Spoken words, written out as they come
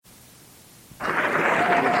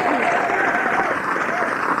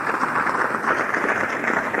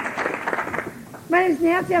My name is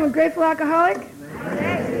Nancy. I'm a grateful alcoholic.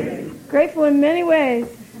 Grateful in many ways.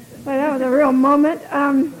 Well, that was a real moment.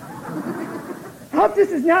 Hope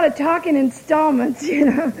this is not a talk in installments,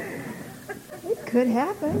 It could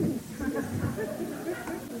happen.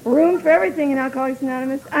 Room for everything in Alcoholics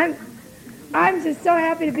Anonymous. I'm just so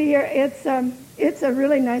happy to be here. It's a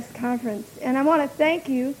really nice conference, and I want to thank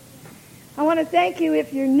you. I want to thank you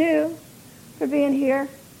if you're new for being here.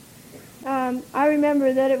 I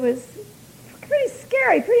remember that it was pretty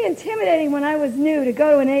scary, pretty intimidating when I was new to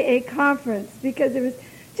go to an AA conference because there was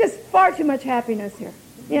just far too much happiness here,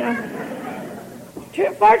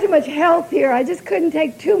 far too much health here. I just couldn't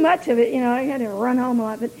take too much of it, I had to run home a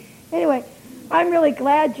lot. But anyway, I'm really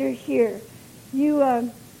glad you're here. You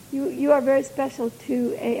are very special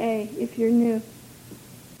to AA if you're new.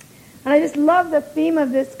 And I just love the theme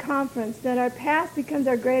of this conference, that our past becomes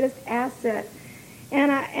our greatest asset. And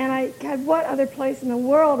God, what other place in the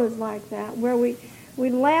world is like that, where we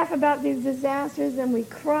laugh about these disasters and we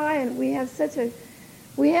cry and we have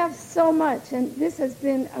so much. And this has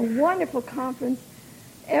been a wonderful conference.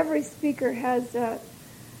 Every speaker has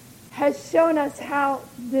shown us how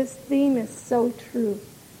this theme is so true.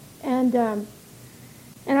 And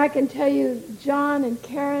I can tell you, John and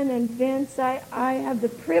Karen and Vince, I have the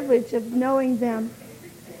privilege of knowing them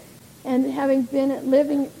and having been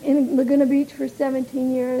living in Laguna Beach for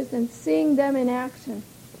 17 years and seeing them in action.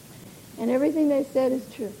 And everything they said is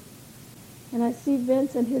true. And I see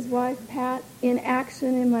Vince and his wife, Pat, in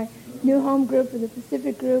action in my new home group, in the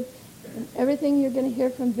Pacific group. And everything you're going to hear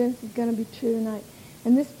from Vince is going to be true tonight.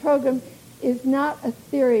 And this program is not a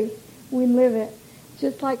theory. We live it.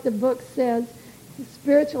 Just like the book says, the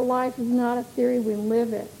spiritual life is not a theory. We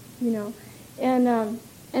live it,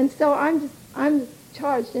 And so I'm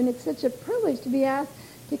charged, and it's such a privilege to be asked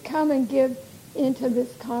to come and give into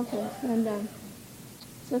this conference. And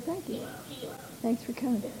so thank you. Thanks for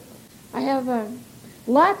coming. I have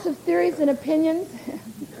lots of theories and opinions.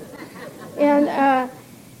 And, I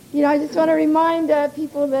just want to remind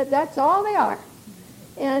people that that's all they are.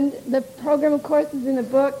 And the program, of course, is in the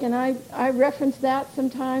book, and I reference that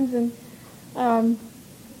sometimes. And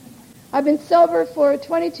I've been sober for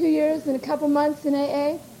 22 years and a couple months in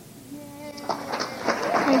AA.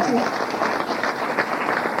 Thank you.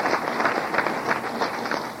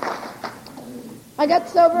 I got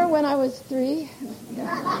sober when I was 3.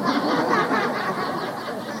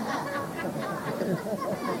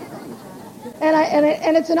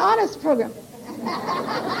 And it's an honest program.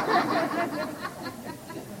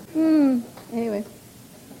 Anyway.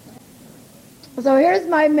 So here's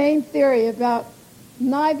my main theory about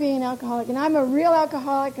my being an alcoholic. And I'm a real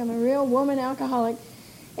alcoholic. I'm a real woman alcoholic.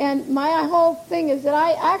 And my whole thing is that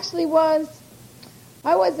I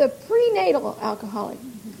was a prenatal alcoholic.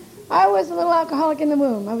 I was a little alcoholic in the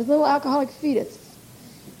womb. I was a little alcoholic fetus.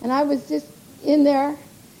 And I was just in there.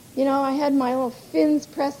 I had my little fins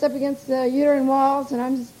pressed up against the uterine walls, and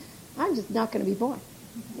I'm just not going to be born.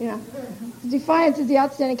 Defiance is the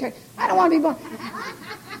outstanding character. I don't want to be born.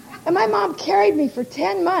 And my mom carried me for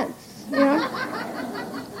 10 months,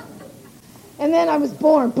 And then I was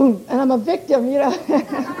born, boom, and I'm a victim,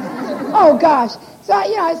 Oh, gosh. So,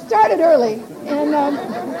 I started early. And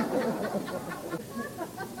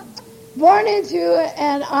born into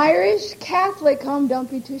an Irish Catholic home, don't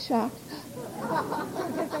be too shocked.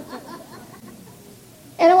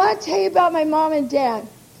 And I want to tell you about my mom and dad.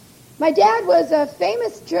 My dad was a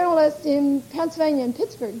famous journalist in Pennsylvania, in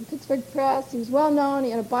Pittsburgh Press. He was well known.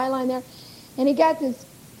 He had a byline there. And he got this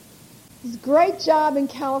great job in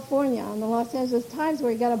California on the Los Angeles Times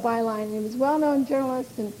where he got a byline. And he was a well-known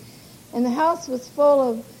journalist. And the house was full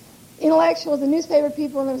of intellectuals and newspaper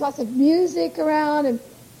people. And there was lots of music around.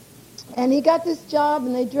 And he got this job.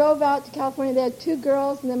 And they drove out to California. They had 2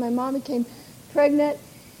 girls. And then my mom became pregnant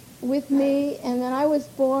with me. And then I was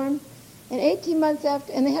born. And 18 months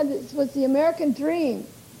after, and this was the American dream,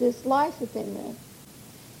 this life that they lived.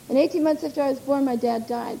 And 18 months after I was born, my dad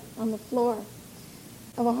died on the floor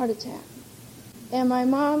of a heart attack. And my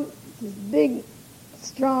mom, this big,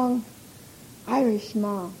 strong Irish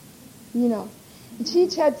mom, And she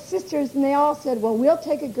each had sisters, and they all said, well, we'll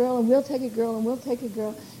take a girl, and we'll take a girl, and we'll take a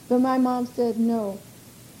girl. But my mom said, no,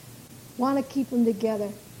 want to keep them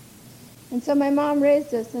together. And so my mom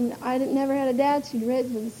raised us, and I never had a dad. She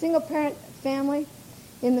raised us as a single-parent family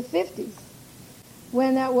in the 50s,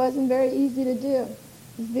 when that wasn't very easy to do.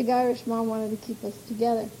 This big Irish mom wanted to keep us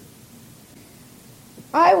together.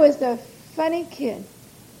 I was a funny kid.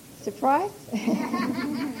 Surprise?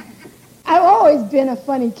 I've always been a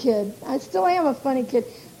funny kid. I still am a funny kid.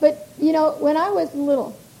 But, when I was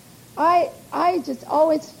little, I just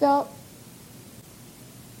always felt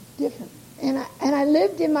different. And I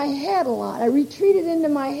lived in my head a lot. I retreated into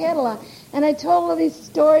my head a lot. And I told all these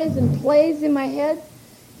stories and plays in my head,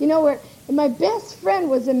 where my best friend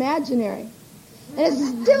was imaginary. And it's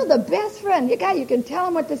still the best friend. You can tell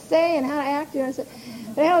him what to say and how to act. So,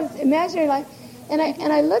 but I had this imaginary life. And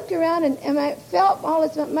I looked around and I felt all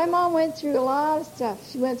this. My mom went through a lot of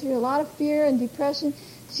stuff. She went through a lot of fear and depression.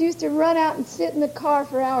 She used to run out and sit in the car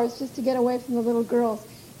for hours just to get away from the little girls.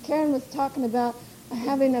 Karen was talking about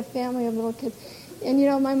having a family of little kids. And,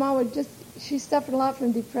 my mom she suffered a lot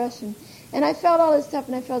from depression. And I felt all this stuff,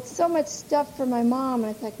 and I felt so much stuff for my mom. And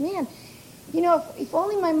I thought, man, if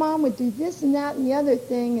only my mom would do this and that and the other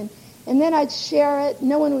thing. And then I'd share it.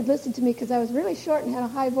 No one would listen to me because I was really short and had a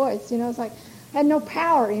high voice. It's like I had no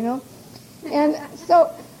power, And so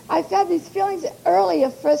I felt these feelings early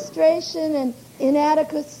of frustration and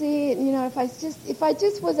inadequacy. And, if I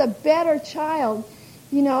just was a better child,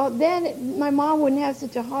 then my mom wouldn't have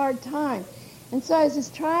such a hard time. And so I was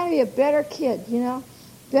just trying to be a better kid,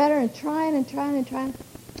 better and trying and trying and trying.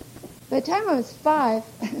 By the time I was 5,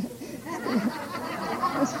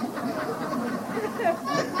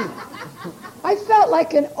 I felt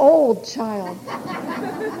like an old child.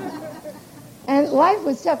 And life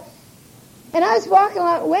was tough. And I was walking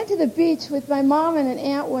along, went to the beach with my mom and an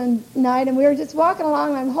aunt one night, and we were just walking along,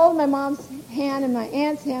 and I'm holding my mom's hand and my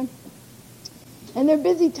aunt's hand. And they're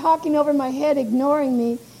busy talking over my head, ignoring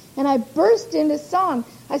me. And I burst into song.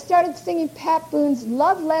 I started singing Pat Boone's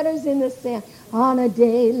Love Letters in the Sand. On a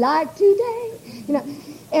day like today.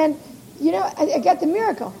 And I got the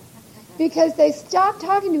miracle. Because they stopped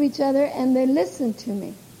talking to each other and they listened to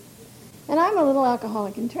me. And I'm a little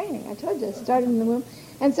alcoholic in training. I told you, I started in the womb.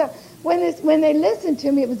 And so when they listened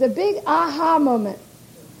to me, it was a big aha moment.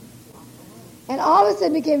 And all of a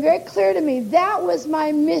sudden it became very clear to me that was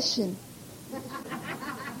my mission.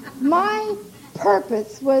 My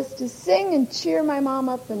purpose was to sing and cheer my mom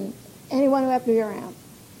up and anyone who happened to be around.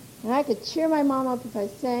 And I could cheer my mom up if I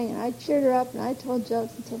sang, and I cheered her up, and I told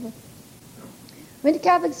jokes and so forth. Went to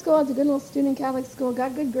Catholic school. I was a good little student in Catholic school,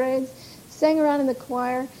 got good grades, sang around in the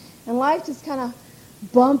choir, and life just kind of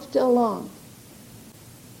bumped along.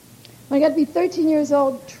 When I got to be 13 years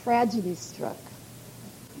old, tragedy struck.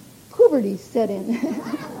 Puberty set in.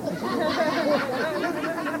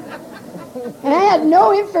 And I had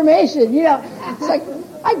no information, It's like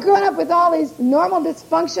I'd grown up with all these normal,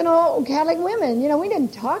 dysfunctional Catholic women. We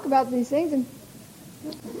didn't talk about these things. And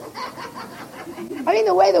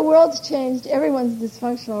the way the world's changed, everyone's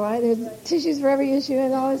dysfunctional, right? There's tissues for every issue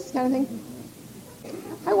and all this kind of thing.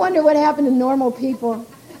 I wonder what happened to normal people.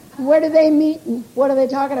 Where do they meet and what are they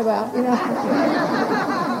talking about,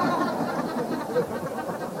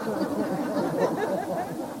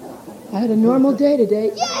 I had a normal day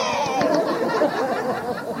today. Yay!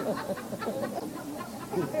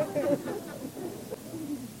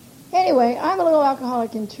 Anyway, I'm a little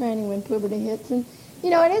alcoholic in training when puberty hits. And,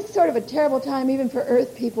 it is sort of a terrible time even for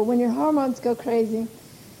Earth people when your hormones go crazy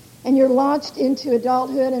and you're launched into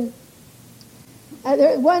adulthood. And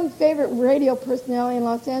one favorite radio personality in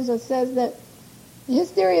Los Angeles says that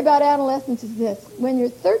his theory about adolescence is this. When you're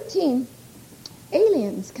 13,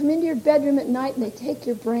 aliens come into your bedroom at night and they take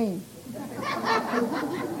your brain.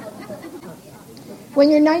 When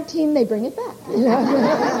you're 19, they bring it back.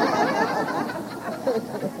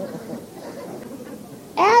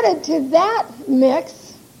 Added to that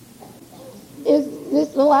mix is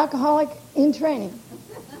this little alcoholic in training.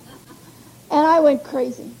 And I went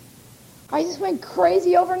crazy. I just went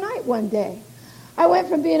crazy overnight one day. I went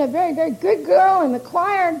from being a very, very good girl in the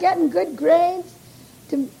choir and getting good grades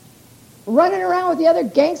to running around with the other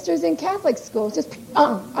gangsters in Catholic schools.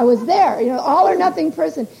 I was there, all or nothing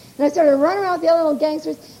person. And I started running around with the other little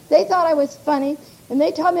gangsters. They thought I was funny, and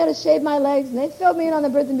they taught me how to shave my legs, and they filled me in on the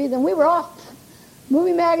birds and bees, and we were off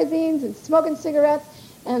movie magazines and smoking cigarettes,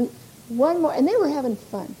 and one more, and they were having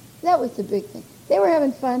fun. That was the big thing. They were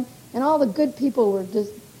having fun, and all the good people were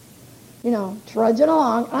just, trudging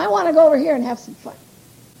along. I want to go over here and have some fun.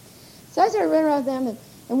 So I started running around with them,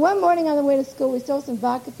 and one morning on the way to school, we stole some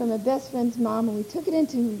vodka from my best friend's mom, and we took it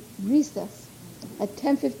into recess at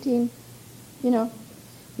 10:15.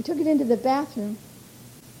 We took it into the bathroom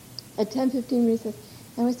at 10:15 recess,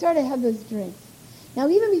 and we started to have those drinks. Now,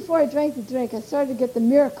 even before I drank the drink, I started to get the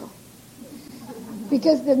miracle.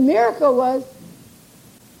 Because the miracle was,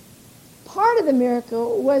 part of the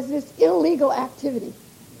miracle was this illegal activity.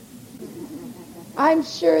 I'm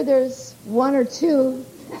sure there's one or two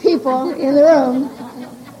people in the room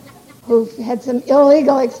who've had some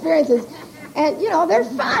illegal experiences. And, they're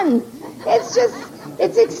fun.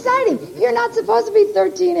 It's exciting. You're not supposed to be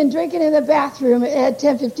 13 and drinking in the bathroom at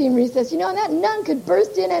 10:15 recess. And that nun could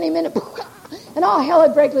burst in any minute. And all hell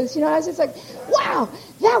would break loose. You know, I was just like, wow,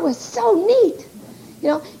 that was so neat. You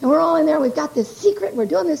know, and we're all in there. We've got this secret. We're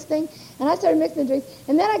doing this thing. And I started mixing the drinks.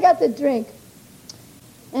 And then I got the drink.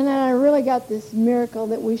 And then I really got this miracle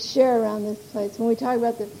that we share around this place when we talk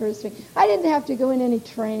about the first drink. I didn't have to go in any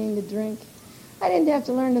training to drink. I didn't have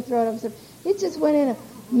to learn to throw it up. It just went in.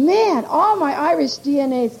 Man, all my Irish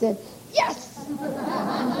DNA said, yes!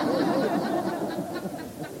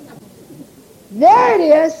 There it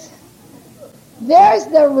is. There's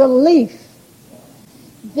the relief.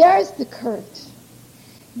 There's the courage.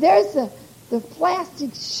 There's the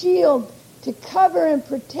plastic shield to cover and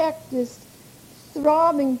protect this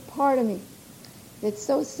throbbing part of me that's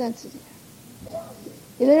so sensitive.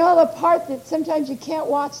 You know the part that sometimes you can't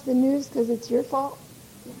watch the news because it's your fault?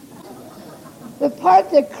 The part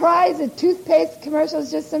that cries at toothpaste commercials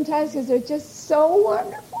just sometimes because they're just so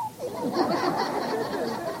wonderful.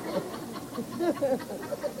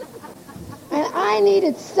 And I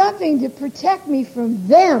needed something to protect me from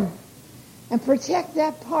them and protect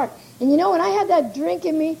that part. And you know, when I had that drink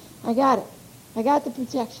in me, I got it. I got the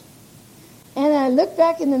protection. And I looked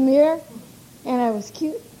back in the mirror, and I was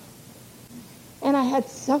cute. And I had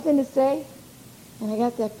something to say, and I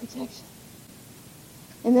got that protection.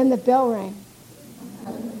 And then the bell rang.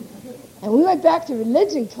 And we went back to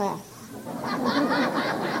religion class.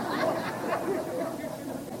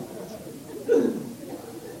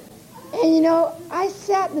 And you know, I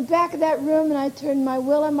sat in the back of that room and I turned my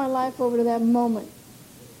will and my life over to that moment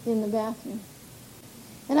in the bathroom.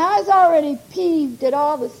 And I was already peeved at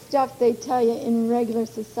all the stuff they tell you in regular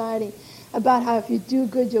society about how if you do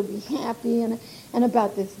good you'll be happy and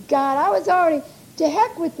about this God. I was already, to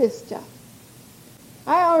heck with this stuff.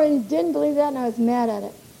 I already didn't believe that and I was mad at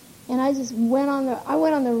it. And I just went on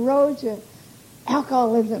the road to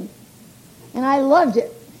alcoholism. And I loved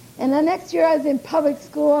it. And the next year I was in public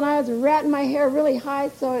school and I was ratting my hair really high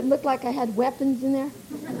so it looked like I had weapons in there.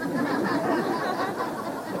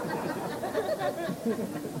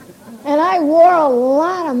 And I wore a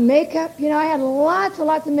lot of makeup. You know, I had lots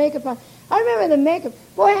of makeup on. I remember the makeup.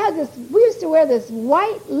 Boy, we used to wear this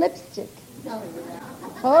white lipstick.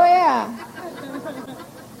 Oh, yeah.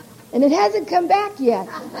 And it hasn't come back yet.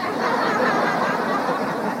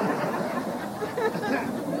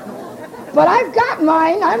 But I've got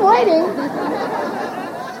mine. I'm waiting.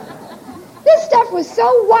 This stuff was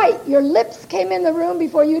so white, your lips came in the room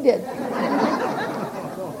before you did.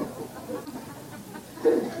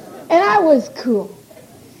 And I was cool.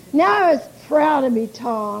 Now I was proud to be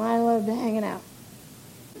tall, and I loved hanging out.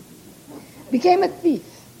 Became a thief.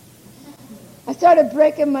 I started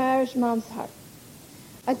breaking my Irish mom's heart.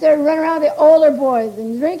 I started running around with the older boys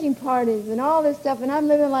and drinking parties and all this stuff, and I'm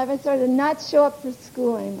living life. I started to not show up for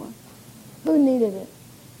school anymore. Who needed it?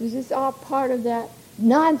 It was just all part of that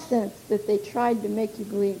nonsense that they tried to make you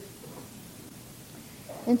believe.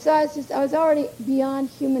 And so I was already beyond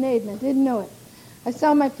human aid, and I didn't know it. I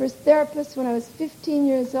saw my first therapist when I was 15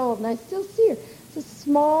 years old, and I still see her. It's a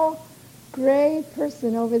small, gray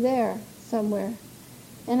person over there somewhere.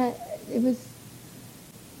 And it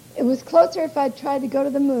was closer if I'd tried to go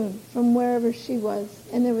to the moon from wherever she was,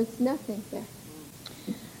 and there was nothing there.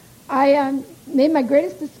 I made my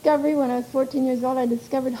greatest discovery when I was 14 years old. I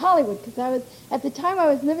discovered Hollywood, because at the time I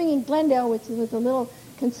was living in Glendale, which was a little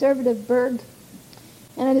conservative burg,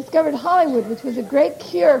 and I discovered Hollywood, which was a great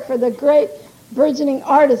cure for the great burgeoning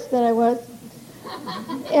artist that I was.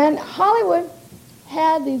 And Hollywood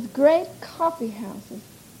had these great coffee houses.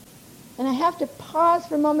 And I have to pause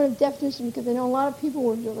for a moment of definition because I know a lot of people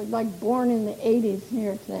were like born in the 80s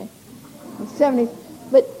here today, the 70s.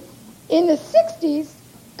 But in the 60s,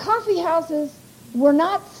 coffee houses were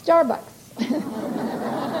not Starbucks.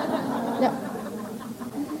 No.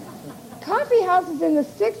 Coffee houses in the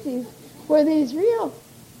 60s were these real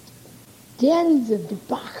dens of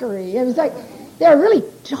debauchery. It was like they were really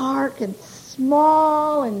dark and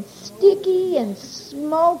small and sticky and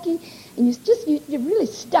smoky, and you really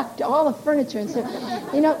stuck to all the furniture and stuff.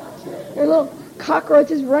 You know, there were little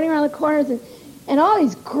cockroaches running around the corners, and all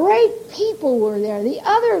these great people were there. The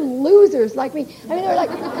other losers like me. I mean, they were like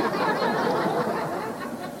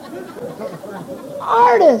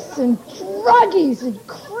artists and druggies and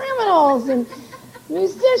criminals and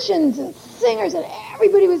musicians and singers, and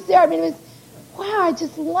everybody was there. I mean, it was, wow,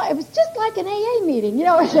 it was just like an AA meeting, you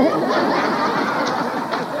know.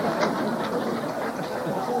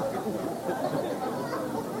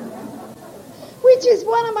 Which is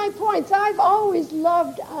one of my points. I've always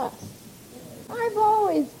loved us. I've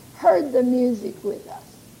always heard the music with us,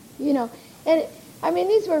 you know. And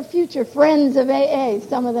these were future friends of AA,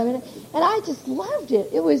 some of them, and I just loved it.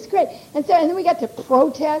 It was great. And then we got to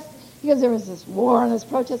protest. because there was this war and this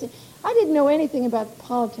protesting. I didn't know anything about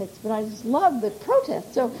politics, but I just loved the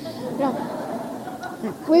protest. So,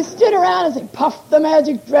 we stood around and said, "Puff the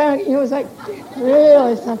Magic Dragon." It was like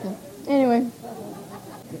really something. Anyway,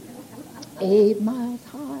 8 miles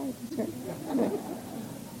high. Anyway.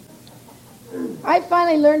 I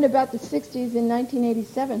finally learned about the 60s in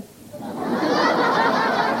 1987.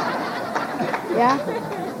 Yeah.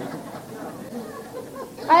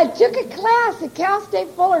 I took a class at Cal State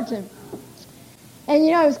Fullerton. And,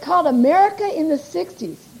 it was called America in the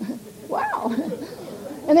 60s. Wow.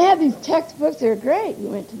 And they had these textbooks. They were great. We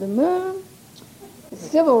went to the moon,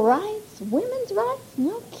 civil rights, women's rights.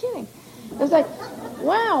 No kidding. It was like,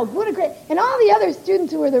 wow, what a great... And all the other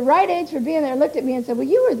students who were the right age for being there looked at me and said, "Well,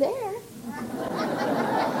 you were there."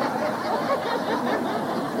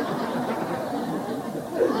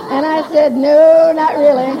 And I said, "No, not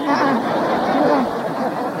really.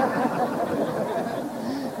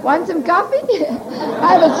 Want some coffee?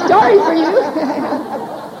 I have a story for you."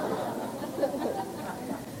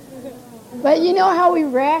 But you know how we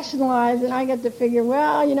rationalize, and I get to figure,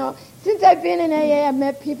 well, since I've been in AA, I've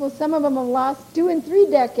met people, some of them have lost 2 and 3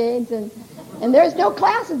 decades, and there's no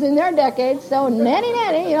classes in their decades, so nanny,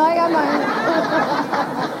 I got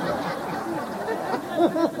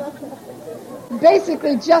mine.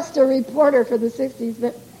 Basically just a reporter for the 60s,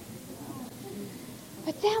 but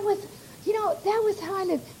that was... that was how I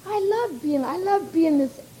lived. I loved being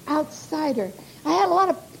this outsider. I had a lot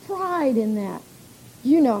of pride in that,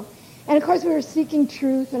 And of course we were seeking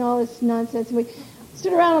truth and all this nonsense. And we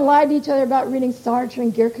stood around and lied to each other about reading Sartre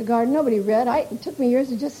and Kierkegaard. Nobody read. It took me years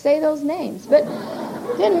to just say those names, but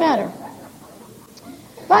it didn't matter.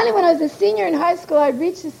 Finally, when I was a senior in high school, I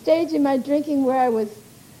reached a stage in my drinking where I was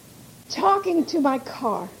talking to my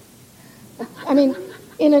car. I mean,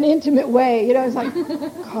 in an intimate way, it was like,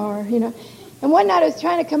 car, And one night I was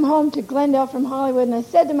trying to come home to Glendale from Hollywood, and I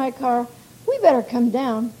said to my car, "We better come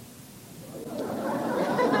down."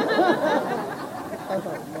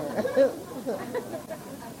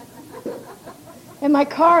 And my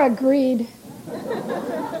car agreed.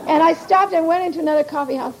 And I stopped and went into another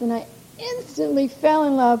coffee house, and I instantly fell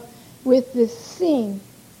in love with this scene.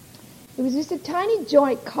 It was just a tiny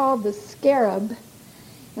joint called the Scarab.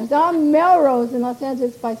 It was on Melrose in Los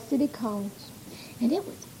Angeles by City College. And it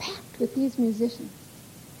was packed with these musicians.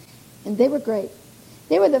 And they were great.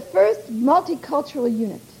 They were the first multicultural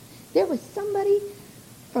unit. There was somebody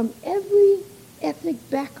from every ethnic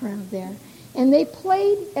background there. And they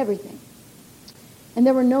played everything. And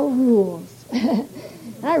there were no rules. And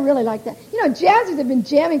I really liked that. Jazzers have been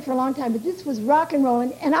jamming for a long time, but this was rock and roll.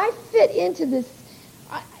 And I fit into this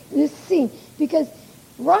scene because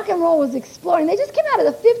rock and roll was exploring. They just came out of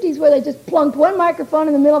the 50s where they just plunked one microphone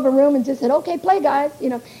in the middle of a room and just said, "Okay, play, guys,"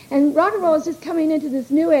 And rock and roll was just coming into this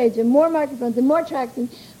new age and more microphones and more tracks and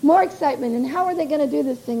more excitement. And how are they going to do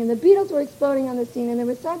this thing? And the Beatles were exploding on the scene, and there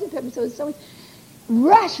was Sgt. Pepper, so it was so much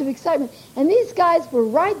rush of excitement. And these guys were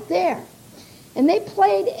right there. And they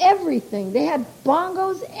played everything. They had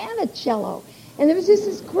bongos and a cello. And there was just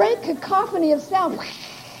this great cacophony of sound.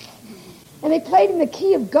 And they played in the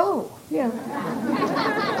key of Go.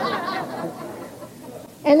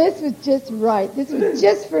 And this was just right. This was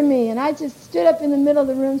just for me. And I just stood up in the middle of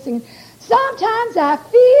the room singing, "Sometimes I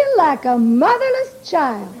feel like a motherless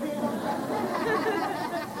child."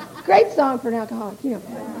 Great song for an alcoholic,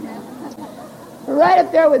 Right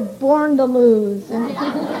up there with Born to Lose.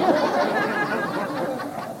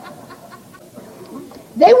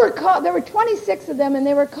 There were 26 of them, and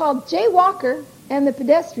they were called Jay Walker and the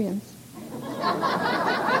Pedestrians.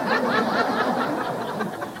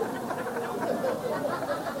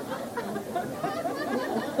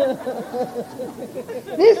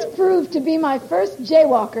 This proved to be my first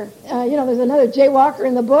jaywalker. There's another jaywalker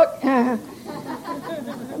in the book.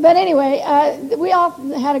 But anyway, we all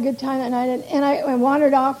had a good time that night, and I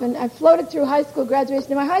wandered off, and I floated through high school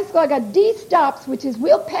graduation. In my high school, I got D stops, which is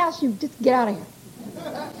we'll pass you, just get out of here.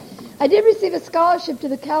 I did receive a scholarship to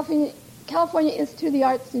the California Institute of the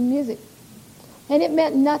Arts in Music, and it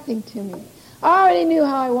meant nothing to me. I already knew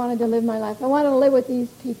how I wanted to live my life. I wanted to live with these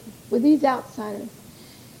people, with these outsiders,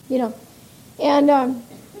 And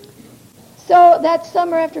so that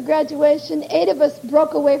summer after graduation, 8 of us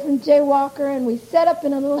broke away from Jay Walker, and we set up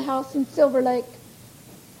in a little house in Silver Lake,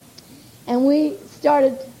 and we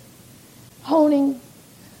started honing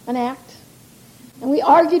an act. And we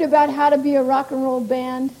argued about how to be a rock and roll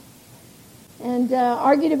band, and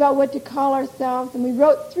argued about what to call ourselves, and we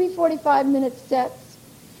wrote 3 45-minute sets.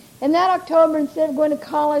 And that October, instead of going to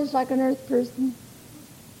college like an earth person,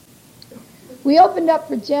 we opened up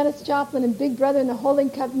for Janis Joplin and Big Brother and the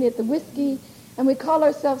Holding Company at the Whiskey and we called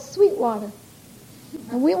ourselves Sweetwater.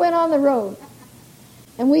 And we went on the road,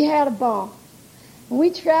 and we had a ball. And we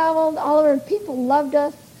traveled all over, and people loved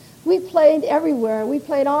us. We played everywhere. We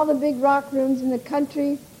played all the big rock rooms in the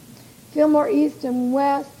country, Fillmore East and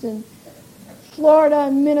West, and Florida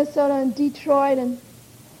and Minnesota and Detroit, and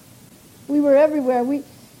we were everywhere. We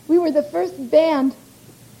were the first band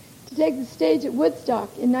to take the stage at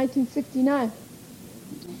Woodstock in 1969.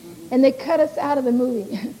 And they cut us out of the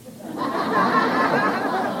movie.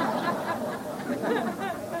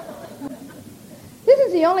 This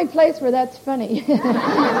is the only place where that's funny.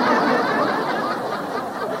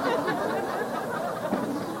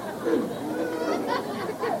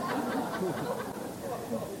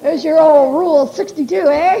 There's your old Rule 62,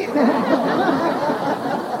 eh?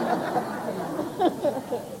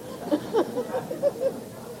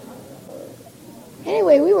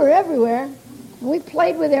 Anyway, we were everywhere. And we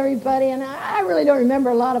played with everybody, and I really don't remember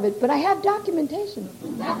a lot of it, but I have documentation.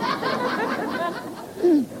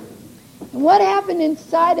 And what happened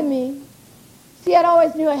inside of me, see, I'd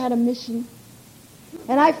always knew I had a mission.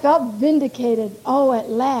 And I felt vindicated. Oh, at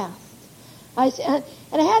last. And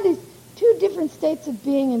I had these two different states of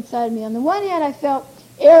being inside of me. On the one hand, I felt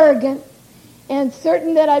arrogant and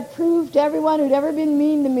certain that I'd proved to everyone who'd ever been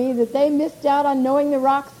mean to me that they missed out on knowing the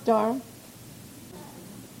rock star.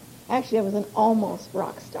 Actually, I was an almost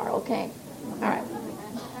rock star, okay? All right.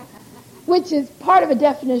 Which is part of a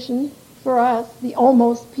definition for us, the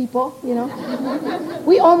almost people, you know.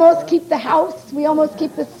 We almost keep the house. We almost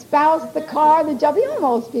keep the spouse, the car, the job. The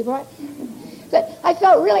almost people, right? But I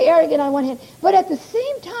felt really arrogant on one hand. But at the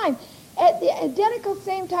same time, at the identical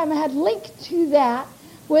same time I had linked to that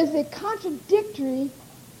was a contradiction,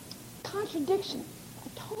 a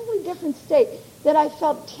totally different state, that I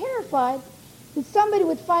felt terrified that somebody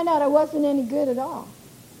would find out I wasn't any good at all.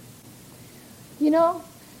 You know,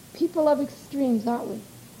 people of extremes, aren't we?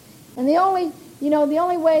 And the only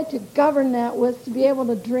way to govern that was to be able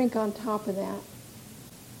to drink on top of that.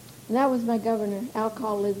 And that was my governor.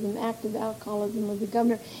 Alcoholism, active alcoholism was the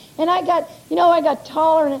governor. And I got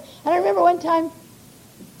taller. And I remember one time,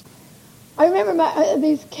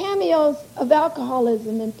 these cameos of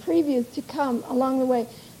alcoholism and previews to come along the way.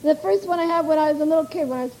 The first one I had when I was a little kid,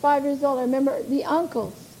 when I was 5 years old, I remember the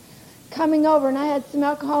uncles coming over, and I had some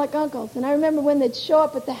alcoholic uncles. And I remember when they'd show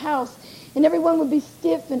up at the house, and everyone would be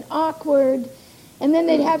stiff and awkward, and then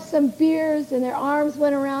they'd have some beers, and their arms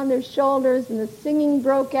went around their shoulders, and the singing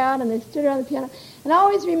broke out, and they stood around the piano. And I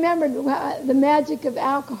always remembered the magic of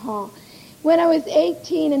alcohol. When I was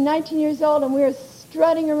 18 and 19 years old, and we were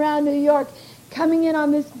strutting around New York, coming in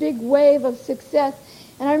on this big wave of success,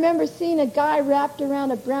 and I remember seeing a guy wrapped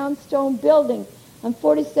around a brownstone building on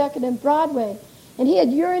 42nd and Broadway, and he had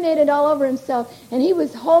urinated all over himself, and he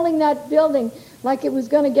was holding that building like it was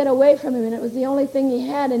going to get away from him, and it was the only thing he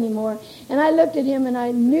had anymore. And I looked at him, and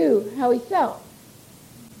I knew how he felt.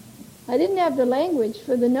 I didn't have the language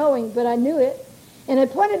for the knowing, but I knew it. And I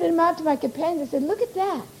pointed him out to my companions. I said, look at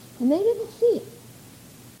that. And they didn't see it.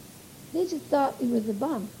 They just thought he was a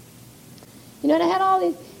bum. You know, and I had all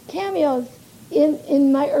these cameos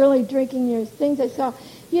in my early drinking years, things I saw.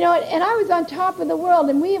 You know, and I was on top of the world,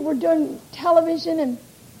 and we were doing television, and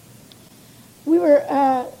we were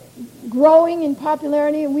growing in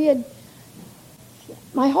popularity, and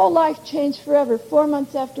my whole life changed forever. 4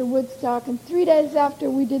 months after Woodstock, and 3 days after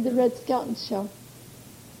we did the Red Skelton show.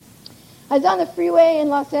 I was on the freeway in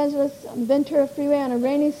Los Angeles, on the Ventura Freeway, on a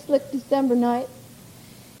rainy, slick December night,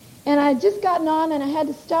 and I had just gotten on, and I had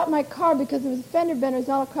to stop my car because there was fender benders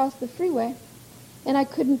all across the freeway, and I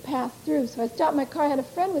couldn't pass through. So I stopped my car. I had a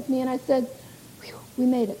friend with me, and I said, "Whew, we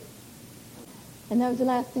made it." And that was the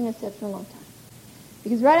last thing I said for a long time.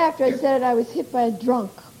 Because right after I said it, I was hit by a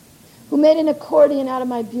drunk who made an accordion out of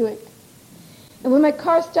my Buick. And when my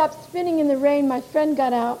car stopped spinning in the rain, my friend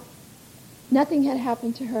got out. Nothing had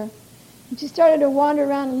happened to her. And she started to wander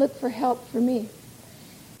around and look for help for me.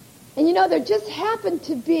 And you know, there just happened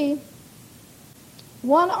to be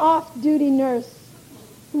one off-duty nurse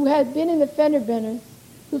who had been in the fender benders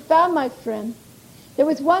who found my friend. There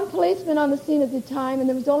was one policeman on the scene at the time, and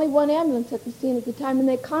there was only one ambulance at the scene at the time, and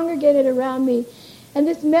they congregated around me. And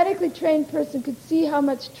this medically trained person could see how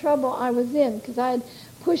much trouble I was in because I had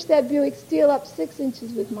pushed that Buick steel up 6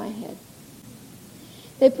 inches with my head.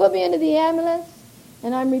 They put me into the ambulance,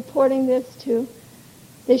 and I'm reporting this too.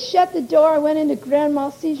 They shut the door. I went into grand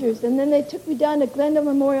mal seizures, and then they took me down to Glendale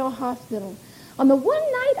Memorial Hospital on the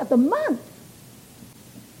one night of the month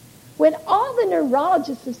when all the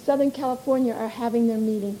neurologists of Southern California are having their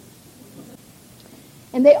meeting.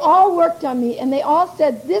 And they all worked on me, and they all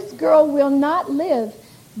said, this girl will not live.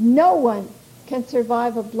 No one can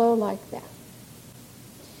survive a blow like that.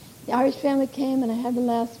 The Irish family came, and I had the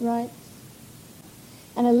last rites.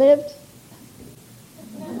 And I lived.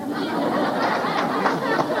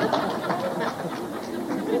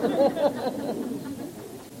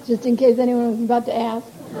 Just in case anyone was about to ask.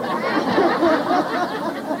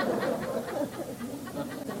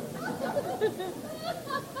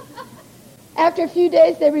 After a few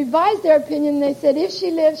days, they revised their opinion. They said, if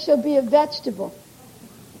she lives, she'll be a vegetable.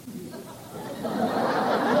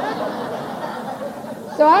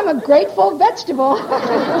 So I'm a grateful vegetable.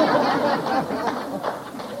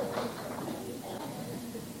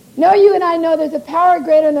 No, you and I know there's a power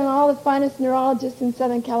greater than all the finest neurologists in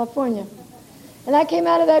Southern California. And I came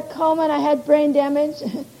out of that coma and I had brain damage.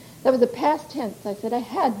 That was a past tense. I said I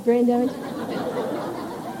had brain damage.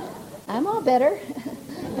 I'm all better.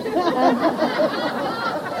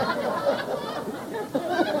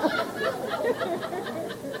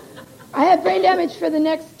 I had brain damage for the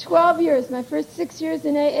next 12 years. My first 6 years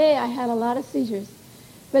in AA, I had a lot of seizures.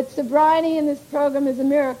 But sobriety in this program is a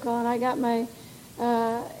miracle, and I got my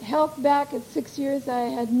health back at 6 years. I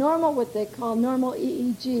had normal, what they call normal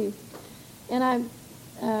EEG, and I'm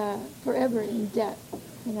forever in debt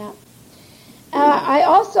for that. I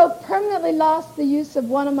also permanently lost the use of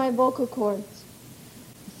one of my vocal cords.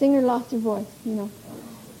 The singer lost her voice, you know.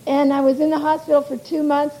 And I was in the hospital for 2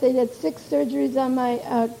 months. They did 6 surgeries on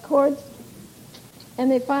my cords. And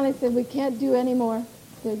they finally said, we can't do any more.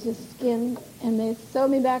 They're just skin. And they sewed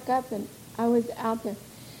me back up, and I was out there.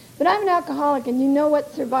 But I'm an alcoholic, and you know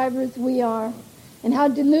what survivors we are and how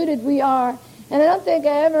deluded we are. And I don't think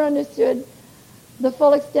I ever understood the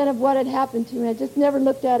full extent of what had happened to me. I just never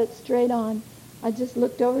looked at it straight on. I just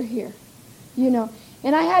looked over here, you know.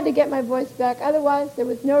 And I had to get my voice back. Otherwise, there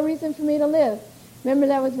was no reason for me to live. Remember,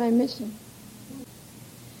 that was my mission.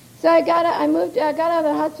 So I got out of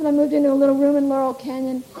the hospital. I moved into a little room in Laurel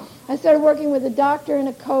Canyon. I started working with a doctor and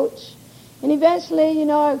a coach. And eventually, you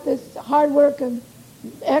know, this hard work of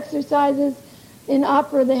exercises in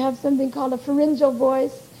opera, they have something called a pharyngeal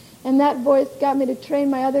voice. And that voice got me to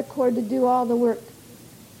train my other cord to do all the work.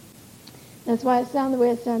 That's why I sound the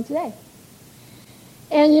way I sound today.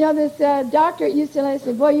 And, you know, this doctor at UCLA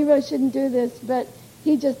said, boy, you really shouldn't do this. But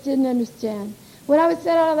he just didn't understand. When I was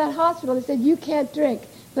sent out of that hospital, they said, you can't drink.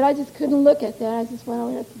 But I just couldn't look at that. I just went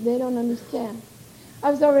over there and said, they don't understand.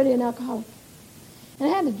 I was already an alcoholic. And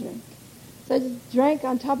I had to drink. So I just drank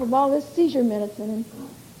on top of all this seizure medicine. And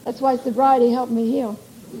that's why sobriety helped me heal.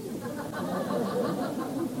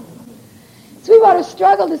 Sweetwater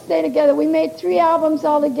struggled to stay together. We made 3 albums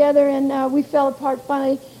all together, and we fell apart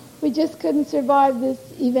finally. We just couldn't survive this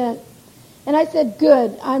event. And I said,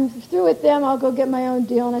 good, I'm through with them. I'll go get my own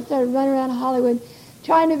deal. And I started running around Hollywood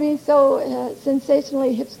trying to be so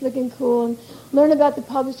sensationally hip, slick, and cool, and learn about the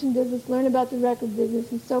publishing business, learn about the record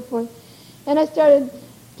business, and so forth. And I started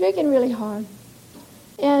drinking really hard.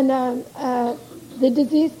 And the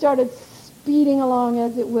disease started speeding along,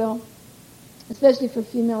 as it will, especially for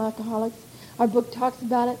female alcoholics. Our book talks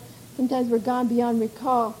about it. Sometimes we're gone beyond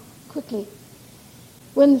recall quickly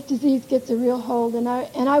when this disease gets a real hold. And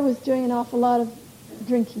I was doing an awful lot of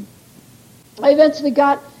drinking. I eventually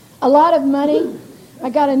got a lot of money. I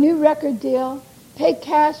got a new record deal, paid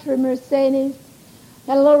cash for a Mercedes,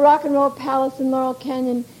 had a little rock and roll palace in Laurel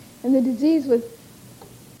Canyon, and the disease was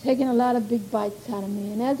taking a lot of big bites out of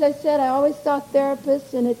me. And as I said, I always saw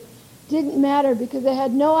therapists, and it didn't matter because I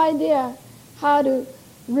had no idea how to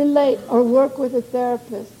relate or work with a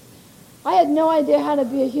therapist. I had no idea how to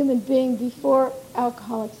be a human being before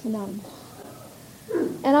Alcoholics Anonymous.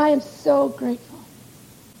 And I am so grateful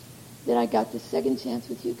that I got the second chance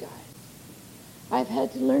with you guys. I've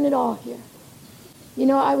had to learn it all here. You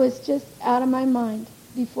know, I was just out of my mind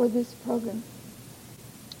before this program.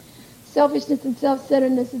 Selfishness and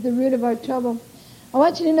self-centeredness is the root of our trouble. I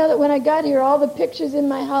want you to know that when I got here, all the pictures in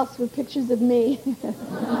my house were pictures of me.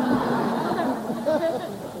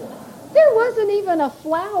 There wasn't even a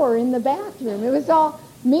flower in the bathroom. It was all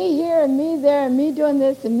me here and me there and me doing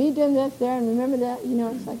this and me doing this there. And remember that? You know,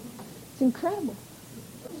 it's incredible.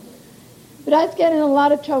 But I was getting in a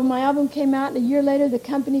lot of trouble. My album came out, and a year later the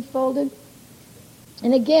company folded.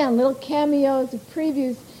 And again, little cameos of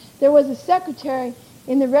previews. There was a secretary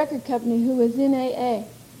in the record company who was in AA.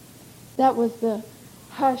 That was the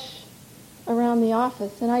hush around the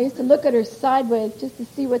office. And I used to look at her sideways just to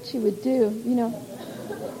see what she would do, you know.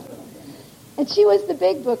 And she was the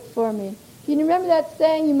big book for me. Can you remember that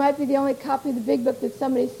saying, you might be the only copy of the big book that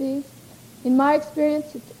somebody sees? In my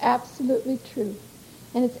experience, it's absolutely true.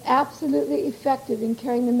 And it's absolutely effective in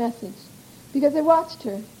carrying the message. Because I watched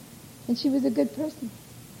her, and she was a good person.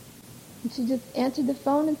 And she just answered the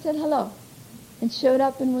phone and said hello, and showed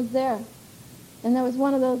up and was there. And that was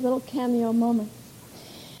one of those little cameo moments.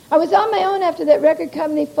 I was on my own after that record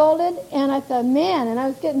company folded, and I thought, man, and I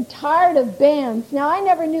was getting tired of bands. Now, I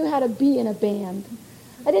never knew how to be in a band.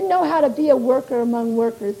 I didn't know how to be a worker among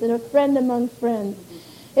workers and a friend among friends.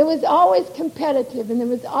 It was always competitive, and there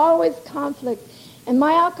was always conflict. And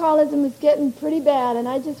my alcoholism was getting pretty bad, and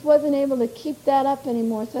I just wasn't able to keep that up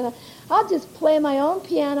anymore. So I'll just play my own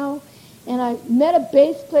piano. And I met a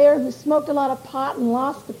bass player who smoked a lot of pot and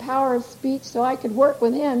lost the power of speech, so I could work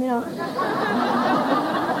with him,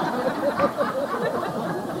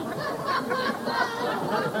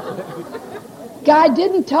 Guy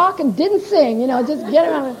didn't talk and didn't sing, just get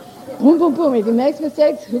him on boom, boom, boom. If he makes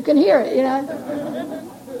mistakes, who can hear it,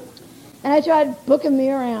 And I tried booking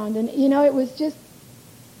me around, and, it was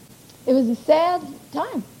a sad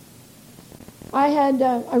time.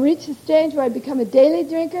 I reached a stage where I'd become a daily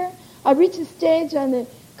drinker. I reached a stage on the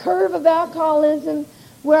curve of alcoholism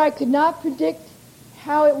where I could not predict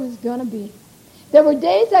how it was going to be. There were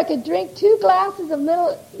days I could drink 2 glasses of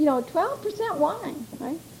little, 12% wine,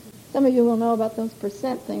 right? Some of you will know about those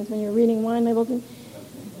percent things when you're reading wine labels. And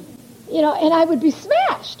I would be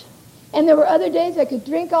smashed. And there were other days I could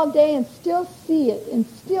drink all day and still see it and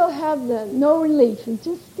still have no relief and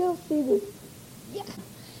just still see this. Yeah.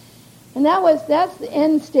 And that's the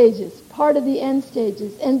end stages, part of the end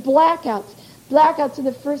stages. And blackouts. Blackouts are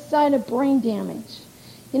the first sign of brain damage.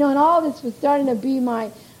 And all this was starting to be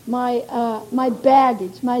my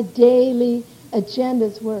baggage. My daily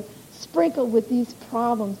agendas were sprinkled with these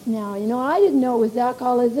problems now. I didn't know it was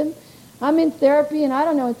alcoholism. I'm in therapy, and I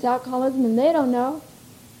don't know it's alcoholism, and they don't know.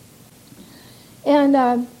 And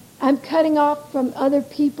I'm cutting off from other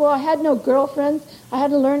people. I had no girlfriends. I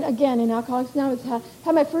had to learn, again, in Alcoholics Anonymous, I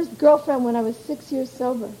had my first girlfriend when I was 6 years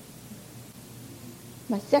sober.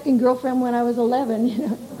 My second girlfriend when I was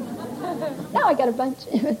 11, Now I got a bunch.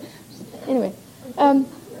 Anyway.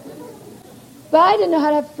 But I didn't know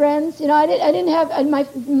how to have friends. I didn't have, my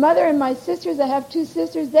mother and my sisters, I have 2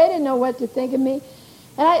 sisters, they didn't know what to think of me.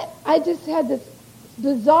 And I just had this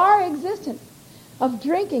bizarre existence of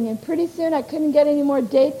drinking, and pretty soon I couldn't get any more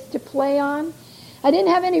dates to play on. I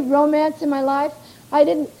didn't have any romance in my life. I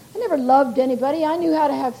never loved anybody. I knew how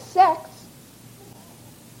to have sex,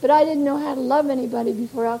 but I didn't know how to love anybody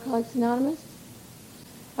before Alcoholics Anonymous.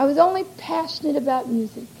 I was only passionate about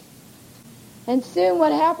music. And soon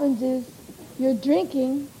what happens is your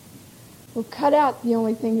drinking will cut out the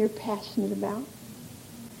only thing you're passionate about.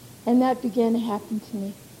 And that began to happen to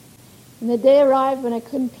me. And the day arrived when I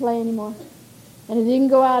couldn't play anymore. And I didn't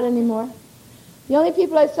go out anymore. The only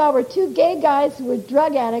people I saw were 2 gay guys who were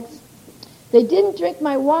drug addicts. They didn't drink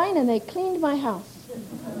my wine, and they cleaned my house.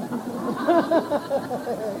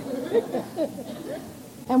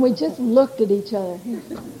 And we just looked at each other.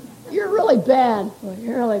 You're really bad. Well,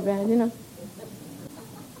 you're really bad,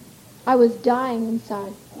 I was dying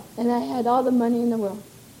inside, and I had all the money in the world.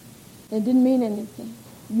 It didn't mean anything.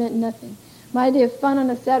 It meant nothing. My idea of fun on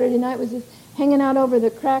a Saturday night was just hanging out over the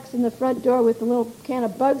cracks in the front door with a little can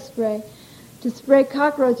of bug spray to spray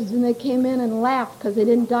cockroaches when they came in and laughed because they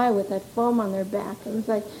didn't die with that foam on their back. It was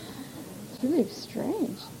like, it's really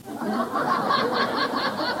strange.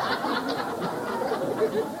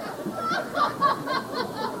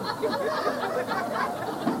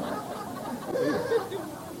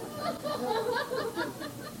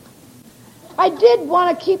 I did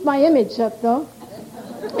want to keep my image up, though.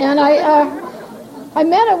 And I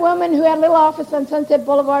met a woman who had a little office on Sunset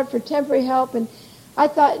Boulevard for temporary help, and I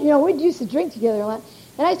thought, we'd used to drink together a lot.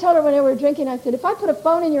 And I told her when we were drinking, I said, if I put a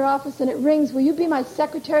phone in your office and it rings, will you be my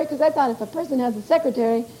secretary? Because I thought if a person has a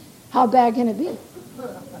secretary, how bad can it be?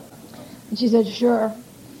 And she said, sure.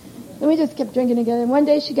 And we just kept drinking together. And one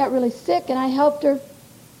day she got really sick, and I helped her.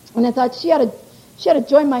 And I thought she ought to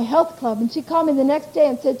join my health club. And she called me the next day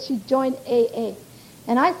and said she joined AA.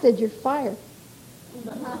 And I said, you're fired.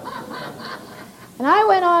 And I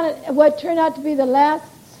went on what turned out to be the last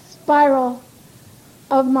spiral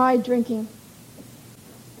of my drinking.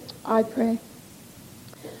 I pray.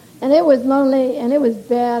 And it was lonely, and it was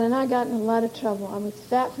bad, and I got in a lot of trouble. I was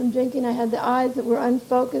fat from drinking. I had the eyes that were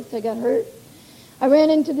unfocused. I got hurt. I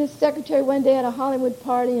ran into this secretary one day at a Hollywood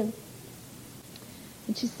party, and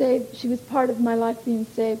she was part of my life being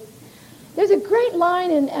saved. There's a great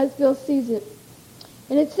line in As Bill Sees It,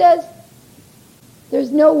 and it says,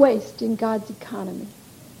 there's no waste in God's economy.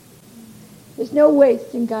 There's no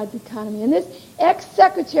waste in God's economy. And this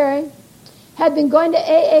ex-secretary had been going to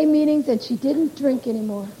AA meetings, and she didn't drink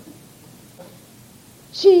anymore.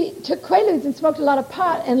 She took Quaaludes and smoked a lot of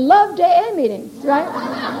pot and loved AA meetings, right?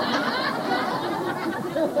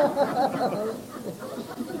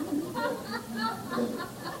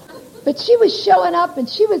 But she was showing up, and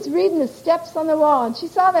she was reading the steps on the wall, and she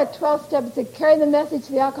saw that 12 step. It said, carry the message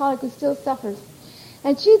to the alcoholic who still suffers.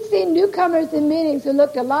 And she'd seen newcomers in meetings who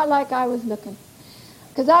looked a lot like I was looking.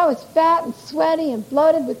 Because I was fat and sweaty and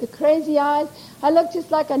bloated with the crazy eyes. I looked just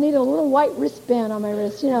like I needed a little white wristband on my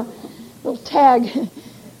wrist, little tag.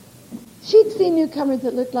 She'd seen newcomers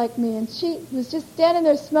that looked like me, and she was just standing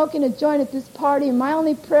there smoking a joint at this party, and my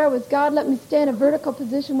only prayer was, God, let me stay in a vertical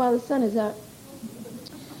position while the sun is out.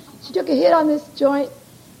 She took a hit on this joint,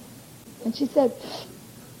 and she said,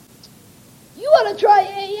 you want to try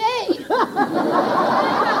AA?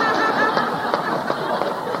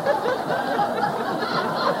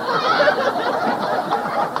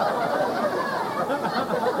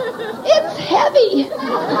 It's heavy.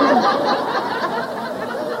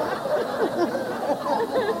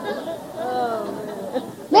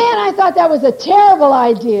 Man, I thought that was a terrible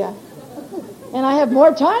idea. And I have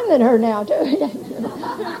more time than her now, too.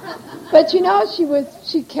 But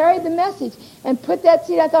she carried the message and put that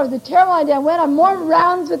seed. I thought it was a terrible idea. I went on more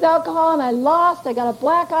rounds with alcohol and I lost. I got a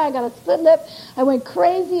black eye. I got a split lip. I went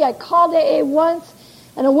crazy. I called AA once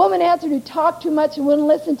and a woman answered who talked too much and wouldn't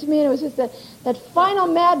listen to me. And it was just that final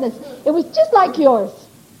madness. It was just like yours.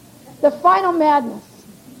 The final madness.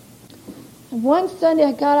 And one Sunday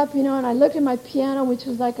I got up, and I looked at my piano, which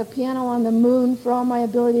was like a piano on the moon for all my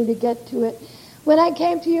ability to get to it. When I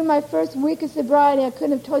came to you my first week of sobriety, I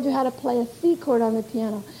couldn't have told you how to play a C chord on the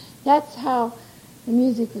piano. That's how the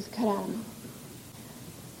music was cut out of me.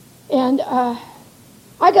 And I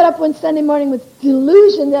got up one Sunday morning with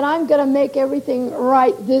delusion that I'm going to make everything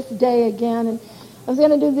right this day again. And I was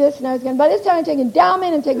going to do this, and by this time I'm taking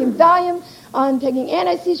Dalman, I'm taking Valium, I'm taking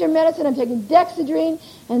anti-seizure medicine, I'm taking Dexedrine,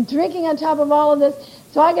 and drinking on top of all of this.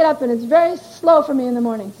 So I get up, and it's very slow for me in the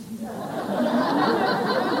mornings.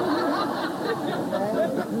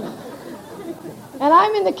 And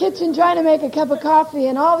I'm in the kitchen trying to make a cup of coffee,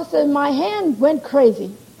 and all of a sudden my hand went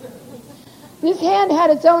crazy. This hand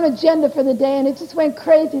had its own agenda for the day, and it just went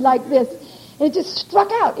crazy like this. And it just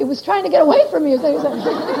struck out. It was trying to get away from me. It was like,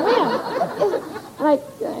 man. And I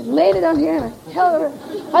laid it on here, and I held it.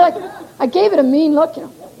 I gave it a mean look,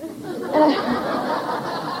 And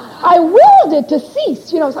I willed it to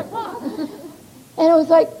cease. It was like, and it was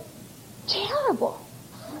like terrible.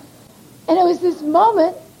 And it was this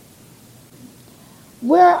moment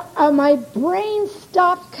where my brain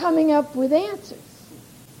stopped coming up with answers.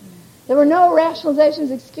 There were no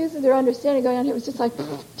rationalizations, excuses, or understanding going on here. It was just like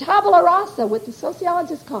tabula rasa, what the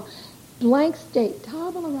sociologists call blank state,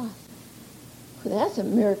 tabula rasa. Well, that's a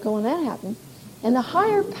miracle when that happens. And the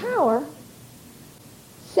higher power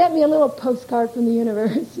sent me a little postcard from the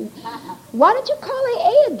universe. Why don't you call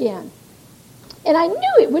AA again? And I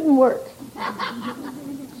knew it wouldn't work.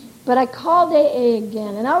 But I called AA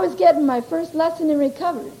again, and I was getting my first lesson in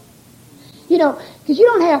recovery. Because you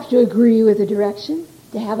don't have to agree with the direction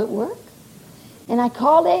to have it work. And I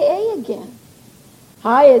called AA again.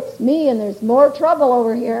 Hi, it's me, and there's more trouble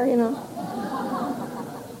over here,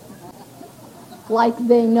 Like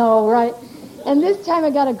they know, right? And this time I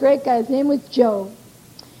got a great guy. His name was Joe.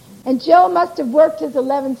 And Joe must have worked his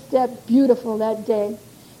 11th step beautiful that day,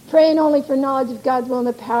 praying only for knowledge of God's will and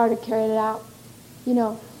the power to carry it out,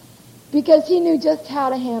 because he knew just how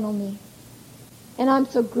to handle me. And I'm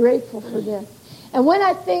so grateful for this. And when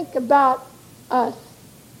I think about us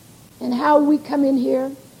and how we come in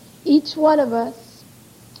here, each one of us,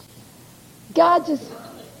 God just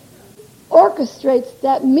orchestrates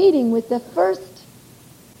that meeting with the first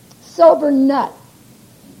sober nut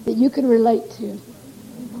that you can relate to.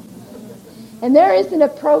 And there isn't a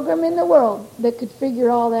program in the world that could figure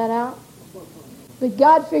all that out. But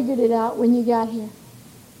God figured it out when you got here.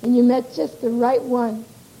 And you met just the right one.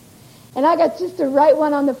 And I got just the right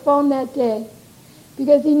one on the phone that day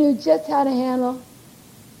because he knew just how to handle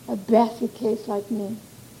a basket case like me.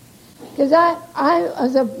 Because I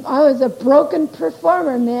was a broken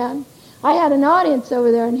performer, man. I had an audience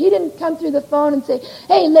over there, and he didn't come through the phone and say,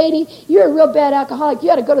 hey, lady, you're a real bad alcoholic.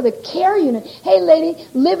 You ought to go to the care unit. Hey, lady,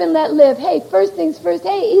 live and let live. Hey, first things first.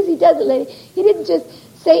 Hey, easy does it, lady. He didn't just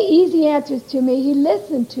say easy answers to me. He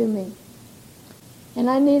listened to me. And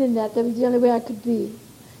I needed that. That was the only way I could be,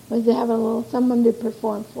 was to have someone to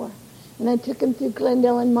perform for. And I took him through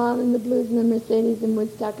Glendale and Mom and the Blues and the Mercedes and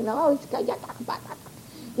Woodstock and all this guy,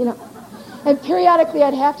 And periodically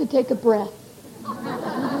I'd have to take a breath.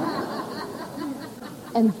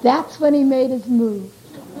 And that's when he made his move.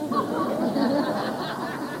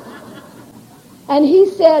 And he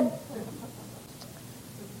said,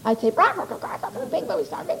 I'd say, big movie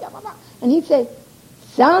star, big blah, blah, blah. And he'd say,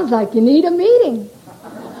 sounds like you need a meeting.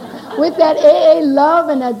 with that AA love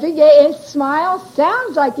and that big AA smile,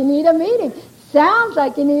 sounds like you need a meeting. Sounds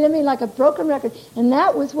like you need a meeting, like a broken record. And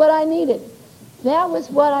that was what I needed. That was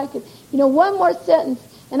what I could, one more sentence.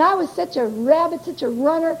 And I was such a rabbit, such a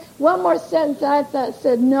runner. One more sentence, and I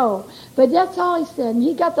said no. But that's all he said, and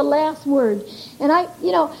he got the last word. And I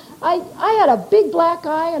had a big black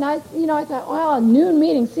eye, and I thought, well, a noon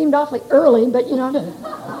meeting seemed awfully early, but,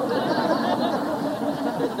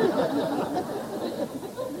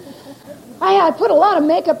 I put a lot of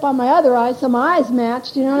makeup on my other eye, so my eyes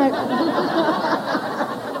matched,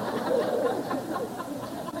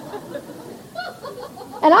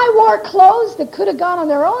 And I wore clothes that could have gone on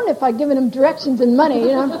their own if I'd given them directions and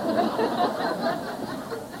money, And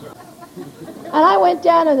I went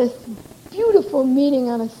down to this beautiful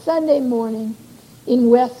meeting on a Sunday morning in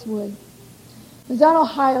Westwood. It was on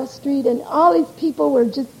Ohio Street, and all these people were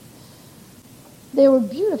they were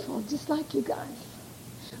beautiful, just like you guys.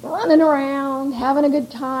 Running around, having a good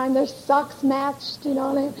time. Their socks matched, they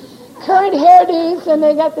current hairdos, and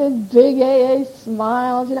they got this big AA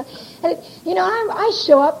smiles, And I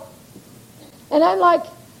show up, and I'm like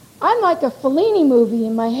a Fellini movie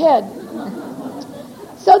in my head.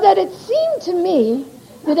 So that it seemed to me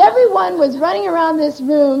that everyone was running around this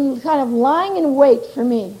room, kind of lying in wait for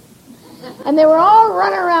me. And they were all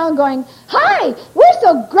running around going, "Hi, we're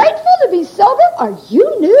so grateful to be sober. Are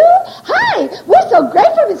you new? Hi, we're so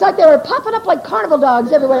grateful." It's like they were popping up like carnival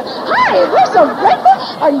dogs everywhere. "Hi, we're so grateful.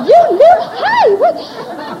 Are you new? Hi,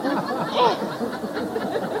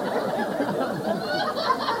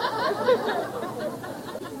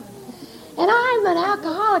 And I'm an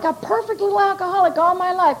alcoholic, a perfect little alcoholic all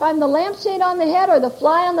my life. I'm the lampshade on the head or the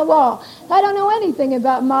fly on the wall. I don't know anything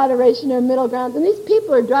about moderation or middle grounds, and these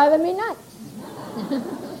people are driving me nuts.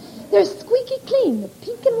 They're squeaky clean, the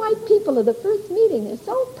pink and white people of the first meeting. They're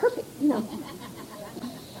so perfect, And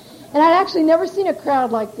I'd actually never seen a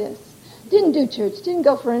crowd like this. Didn't do church, didn't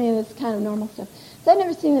go for any of this kind of normal stuff. So I'd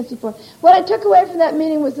never seen this before. What I took away from that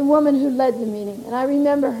meeting was the woman who led the meeting, and I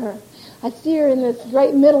remember her. I see her in this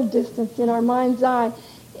great middle distance in our mind's eye.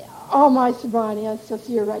 All my sobriety, I still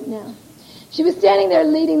see her right now. She was standing there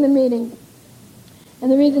leading the meeting.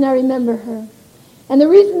 And the reason I remember her, and the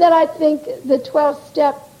reason that I think the 12th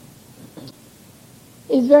step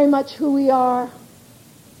is very much who we are,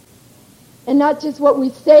 and not just what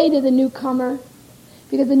we say to the newcomer,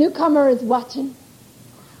 because the newcomer is watching.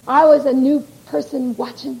 I was a new person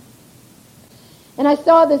watching. And I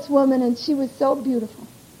saw this woman, and she was so beautiful.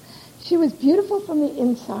 She was beautiful from the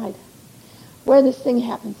inside, where this thing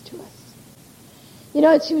happens to us.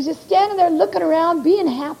 And she was just standing there looking around, being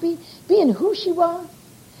happy, being who she was,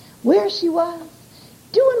 where she was,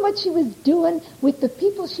 doing what she was doing with the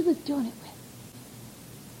people she was doing it with.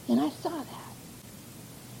 And I saw that,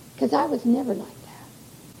 because I was never like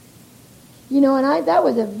that. That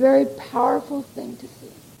was a very powerful thing to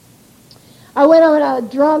see. I went on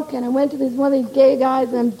drunk, and I went to one of these gay guys,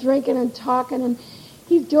 and I'm drinking and talking, and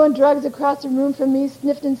he's doing drugs across the room from me,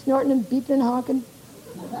 sniffing and snorting and beeping and honking.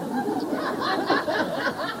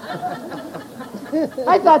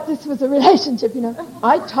 I thought this was a relationship,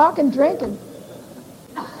 I talk and drink. And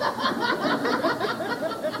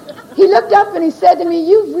he looked up and he said to me,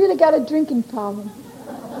 "You've really got a drinking problem."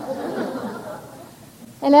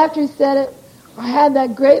 And after he said it, I had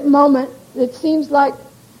that great moment that seems like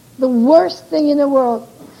the worst thing in the world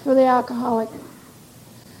for the alcoholic.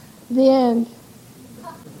 The end.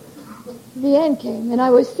 The end came, and I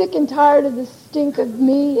was sick and tired of the stink of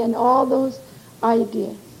me and all those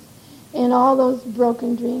ideas and all those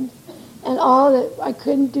broken dreams and all that I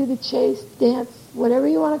couldn't do the chase, dance, whatever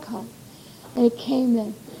you want to call it. And it came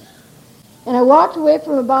then. And I walked away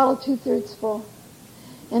from a bottle 2/3 full,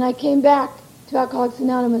 and I came back to Alcoholics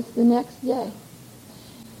Anonymous the next day.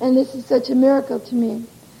 And this is such a miracle to me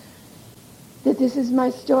that this is my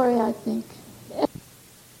story, I think.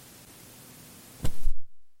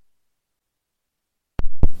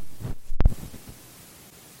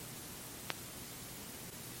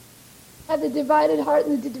 Had the divided heart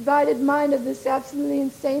and the divided mind of this absolutely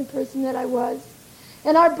insane person that I was.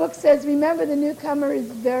 And our book says, remember the newcomer is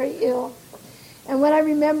very ill. And when I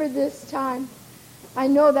remember this time, I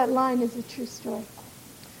know that line is a true story.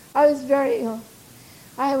 I was very ill.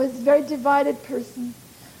 I was a very divided person.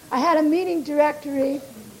 I had a meeting directory,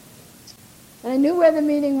 and I knew where the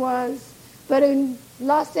meeting was. But in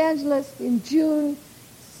Los Angeles in June,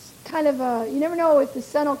 kind of you never know if the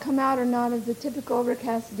sun will come out or not. It's a typical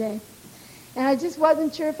overcast day. And I just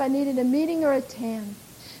wasn't sure if I needed a meeting or a tan.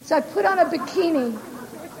 So I put on a bikini.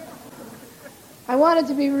 I wanted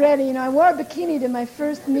to be ready. I wore a bikini to my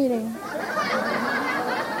first meeting.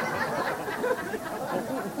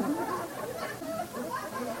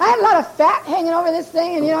 I had a lot of fat hanging over this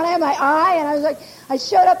thing, and I had my eye, and I was like, I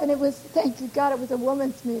showed up, and it was, thank you God, it was a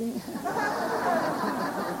woman's meeting.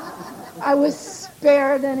 I was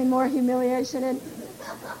spared any more humiliation,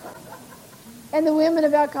 and the women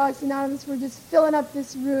of Alcoholics Anonymous were just filling up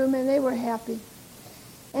this room, and they were happy.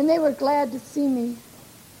 And they were glad to see me,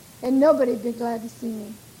 and nobody had been glad to see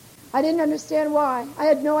me. I didn't understand why. I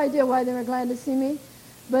had no idea why they were glad to see me,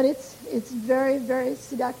 but it's very, very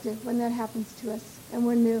seductive when that happens to us, and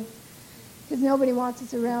we're new. Because nobody wants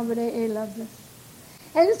us around, but AA loves us.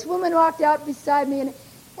 And this woman walked out beside me, and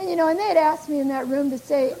they had asked me in that room to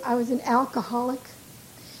say I was an alcoholic.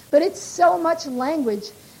 But it's so much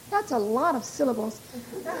language. That's a lot of syllables.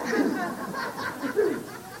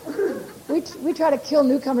 We try to kill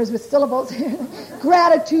newcomers with syllables.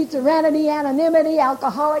 Gratitude, serenity, anonymity,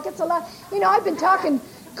 alcoholic. It's a lot. I've been talking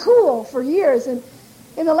cool for years, and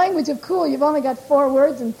in the language of cool, you've only got 4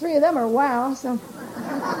 words, and 3 of them are wow. So.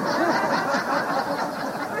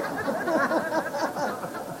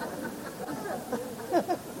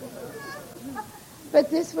 But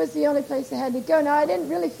this was the only place I had to go. Now, I didn't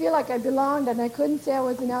really feel like I belonged, and I couldn't say I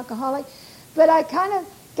was an alcoholic, but I kind of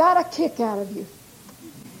got a kick out of you.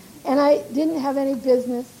 And I didn't have any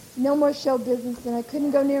business, no more show business, and I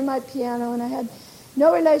couldn't go near my piano, and I had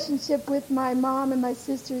no relationship with my mom and my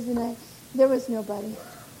sisters, and there was nobody.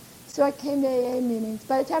 So I came to AA meetings.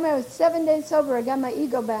 By the time I was 7 days sober, I got my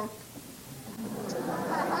ego back.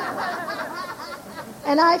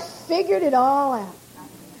 And I figured it all out.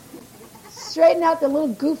 Straightened out the little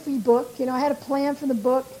goofy book. I had a plan for the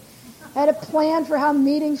book. I had a plan for how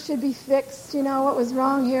meetings should be fixed, what was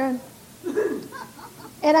wrong here.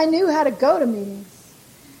 And I knew how to go to meetings.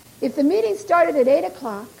 If the meeting started at 8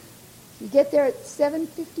 o'clock, you get there at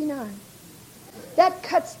 7:59. That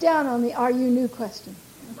cuts down on the "Are you new?" question.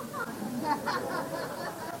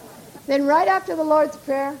 Then right after the Lord's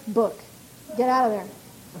Prayer, book. Get out of there.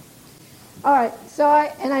 All right, so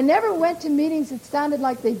I never went to meetings that sounded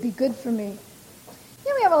like they'd be good for me.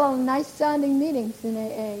 We have a lot of nice-sounding meetings in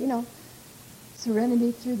AA,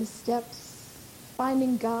 serenity through the steps,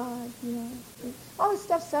 finding God, All this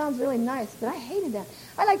stuff sounds really nice, but I hated that.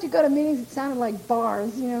 I like to go to meetings that sounded like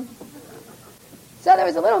bars, So there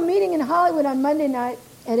was a little meeting in Hollywood on Monday night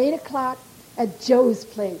at 8 o'clock at Joe's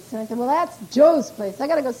place. And I said, well, that's Joe's place. I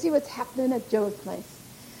got to go see what's happening at Joe's place.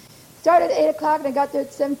 Started at 8 o'clock, and I got there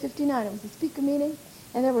at 7:59. It was a speaker meeting,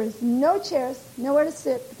 and there was no chairs, nowhere to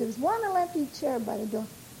sit, but there was one little empty chair by the door.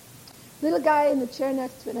 Little guy in the chair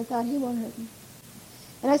next to it, and I thought, he won't hurt me.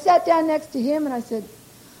 And I sat down next to him, and I said,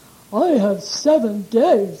 I have 7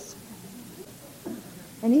 days.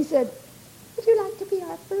 And he said, would you like to be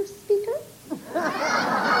our first speaker?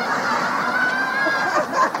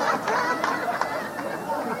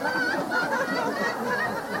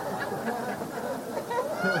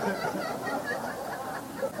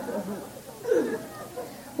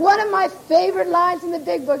 One of my favorite lines in the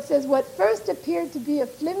Big Book says, what first appeared to be a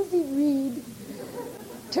flimsy reed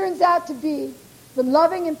turns out to be the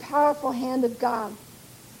loving and powerful hand of God.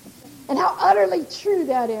 And how utterly true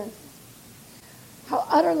that is. How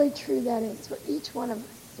utterly true that is for each one of us.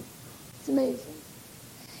 It's amazing.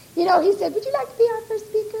 He said, would you like to be our first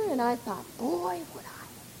speaker? And I thought, boy, would I.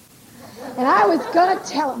 And I was going to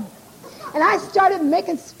tell him. And I started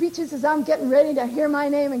making speeches as I'm getting ready to hear my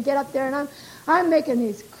name and get up there. And I'm making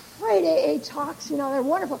these great AA talks. They're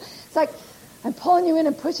wonderful. It's like I'm pulling you in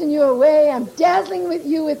and pushing you away. I'm dazzling with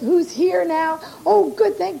you with who's here now. Oh,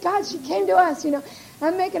 good, thank God she came to us.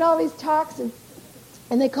 I'm making all these talks, and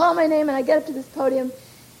they call my name, and I get up to this podium,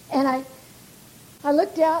 and I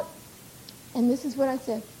looked out, and this is what I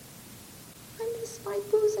said. I miss my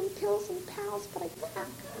booze and pills and pals, but I'm back.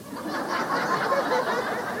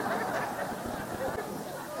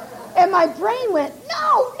 And my brain went,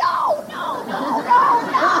 no.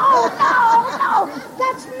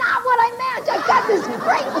 That's not what I meant. I've got this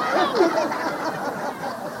great thing.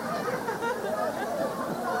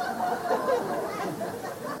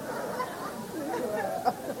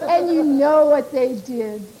 And you know what they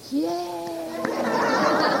did. Yay.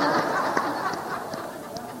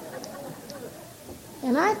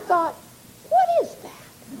 And I thought, what is that?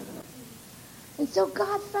 And so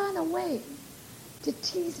God found a way to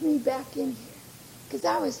tease me back in here, because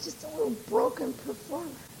I was just a little broken performer.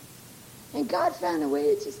 And God found a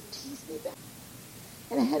way to just tease me back.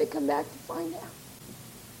 And I had to come back to find out.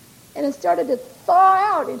 And it started to thaw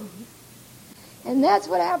out in me. And that's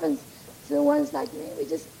what happens to the ones like me. We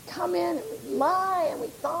just come in and we lie and we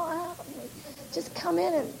thaw out. And we just come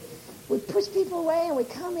in and we push people away and we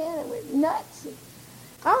come in and we're nuts.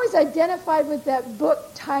 I was identified with that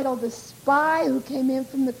book titled The Spy Who Came In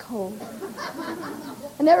From the Cold.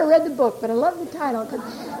 I never read the book, but I love the title because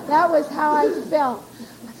that was how I felt.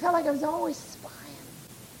 I felt like I was always spying.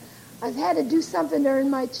 I had to do something to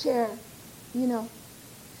earn my chair, you know.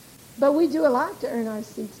 But we do a lot to earn our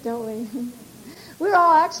seats, don't we? We're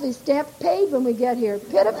all actually stamped paid when we get here.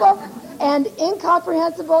 Pitiful and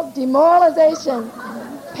incomprehensible demoralization.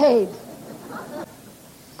 Paid.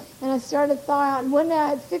 And I started to thaw out. And one day I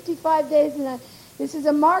had 55 days, and this is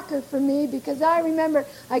a marker for me because I remember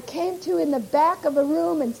I came to in the back of a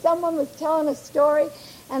room, and someone was telling a story,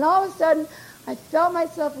 and all of a sudden I felt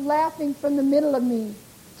myself laughing from the middle of me.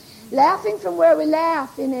 Laughing from where we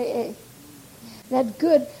laugh in AA. That's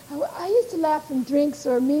good. I used to laugh from drinks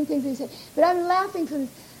or mean things they said, but I'm laughing from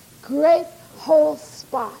this great whole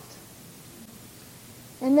spot.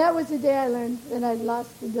 And that was the day I learned that I'd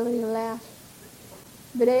lost the ability to laugh.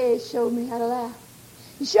 But AA showed me how to laugh.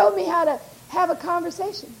 He showed me how to have a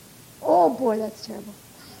conversation. Oh, boy, that's terrible.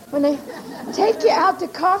 When they take you out to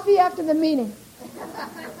coffee after the meeting,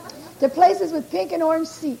 to places with pink and orange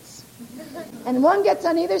seats, and one gets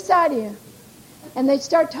on either side of you, and they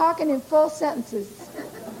start talking in full sentences.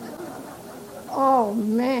 Oh,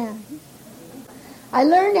 man. I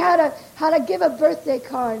learned how to give a birthday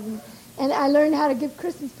card, and I learned how to give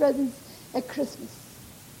Christmas presents at Christmas.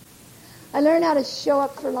 I learned how to show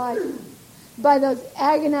up for life by those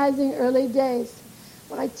agonizing early days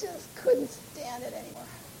when I just couldn't stand it anymore.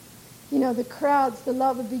 You know, the crowds, the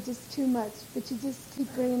love would be just too much, but you just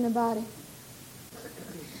keep bringing the body.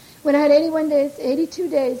 When I had 82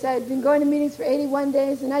 days, I had been going to meetings for 81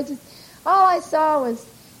 days, and all I saw was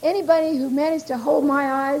anybody who managed to hold my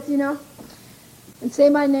eyes, you know, and say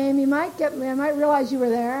my name. You might get me. I might realize you were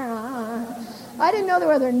there. I didn't know there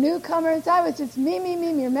were other newcomers. I was just me.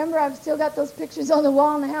 Remember, I've still got those pictures on the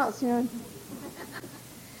wall in the house, you know.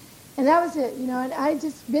 And that was it, you know. And I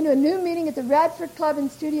just been to a new meeting at the Radford Club in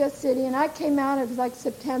Studio City, and I came out, it was like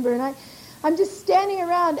September, and I'm just standing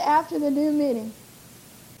around after the new meeting.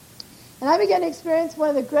 And I began to experience one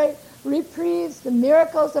of the great reprieves, the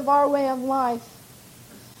miracles of our way of life.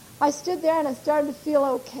 I stood there and I started to feel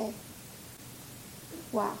okay.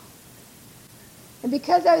 Wow. And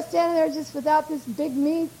because I was standing there just without this big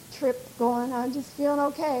me trip going, I was just feeling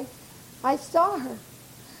okay, I saw her.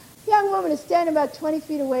 A young woman is standing about 20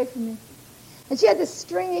 feet away from me. And she had this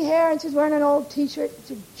stringy hair, and she was wearing an old T-shirt.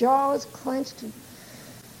 Her jaw was clenched, and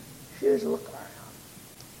she was looking around.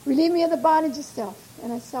 Relieve me of the bondage of self.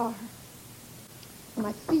 And I saw her. And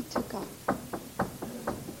my feet took off.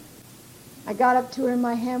 I got up to her, and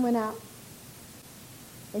my hand went out.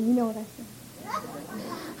 And you know what I said?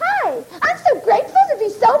 Hi, I'm so grateful to be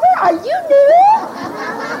sober. Are you new?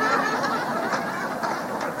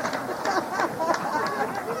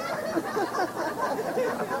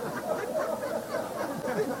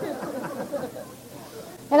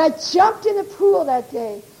 And I jumped in the pool that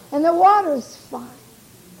day, and the water was fine.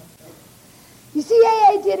 You see,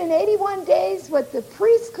 AA did in 81 days what the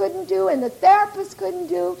priest couldn't do and the therapist couldn't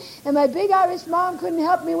do and my big Irish mom couldn't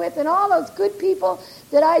help me with and all those good people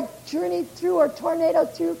that I journeyed through or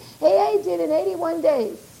tornadoed through. AA did in 81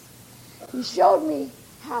 days. He showed me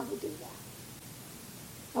how to do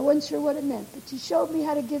that. I wasn't sure what it meant, but he showed me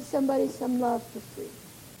how to give somebody some love for free.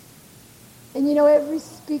 And you know, every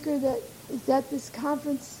speaker that is at this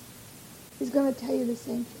conference is going to tell you the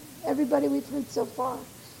same thing. Everybody we've heard so far.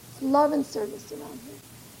 Love and service around here.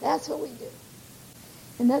 That's what we do.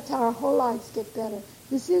 And that's how our whole lives get better.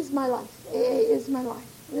 This is my life. AA is my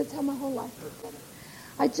life. And that's how my whole life gets better.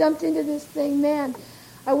 I jumped into this thing, man.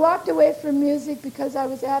 I walked away from music because I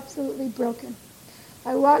was absolutely broken.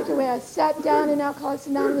 I walked away. I sat down in Alcoholics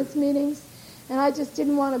Anonymous meetings, and I just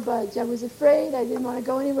didn't want to budge. I was afraid. I didn't want to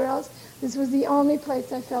go anywhere else. This was the only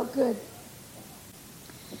place I felt good.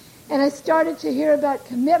 And I started to hear about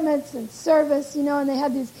commitments and service, you know, and they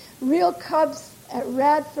had these real cups at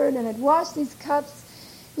Radford, and I'd wash these cups,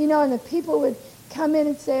 you know, and the people would come in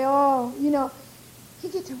and say, oh, you know, you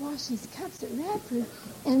get to wash these cups at Radford,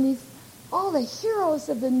 and all the heroes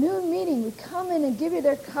of the noon meeting would come in and give you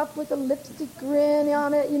their cup with a lipstick grin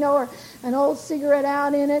on it, you know, or an old cigarette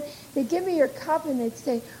out in it. They'd give me your cup, and they'd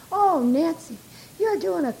say, oh, Nancy, you're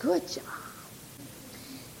doing a good job.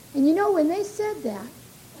 And you know, when they said that,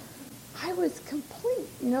 I was complete.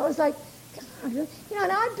 You know, it was like, God, you know,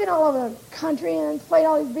 and I'd been all over the country and played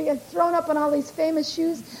all these big, and thrown up on all these famous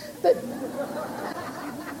shoes. But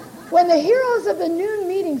when the heroes of the noon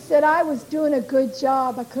meeting said I was doing a good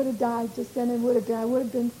job, I could have died just then. I would have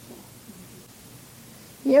been full.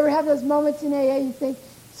 You ever have those moments in AA you think,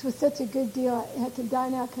 this was such a good deal, I had to die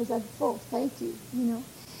now because I'm full. Thank you, you know.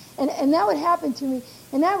 And that would happen to me.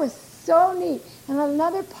 And that was so neat. And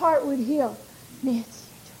another part would heal. Nancy,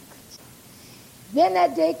 you're doing a good job. Then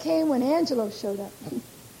that day came when Angelo showed up.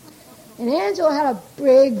 And Angelo had a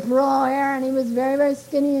big brown hair, and he was very, very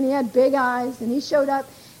skinny, and he had big eyes. And he showed up,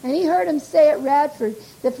 and he heard him say at Radford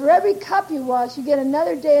that for every cup you wash, you get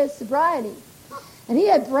another day of sobriety. And he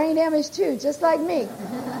had brain damage too, just like me.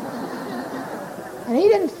 And he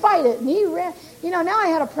didn't fight it, and he ran. You know, now I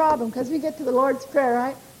had a problem, because we get to the Lord's Prayer,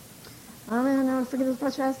 right? Amen, no, forgive us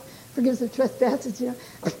our trespasses, forgive us our trespasses, you know.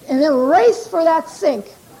 And then race for that sink.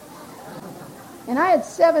 And I had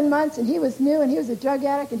 7 months, and he was new, and he was a drug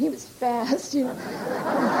addict, and he was fast, you know.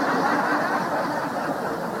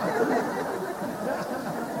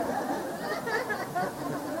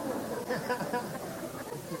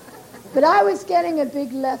 But I was getting a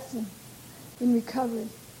big lesson in recovery.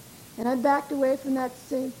 And I backed away from that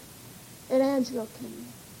sink, and Angelo came in.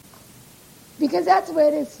 Because that's the way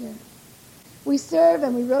it is here. We serve,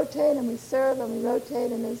 and we rotate, and we serve, and we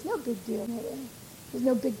rotate, and there's no big deal in it. There's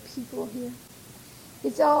no big people here.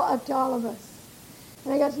 It's all up to all of us.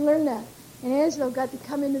 And I got to learn that. And Angelo got to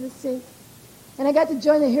come into the sink. And I got to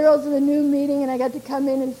join the Heroes of the New meeting, and I got to come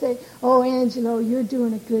in and say, oh, Angelo, you're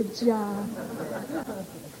doing a good job.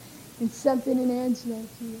 And something in Angelo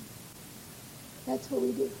here. That's what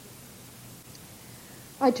we do.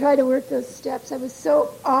 I tried to work those steps. I was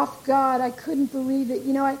so off God, I couldn't believe it.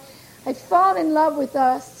 You know, I'd fallen in love with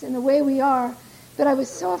us and the way we are, but I was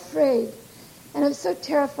so afraid. And I was so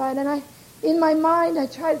terrified. And in my mind, I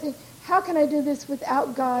tried to think, how can I do this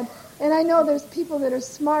without God? And I know there's people that are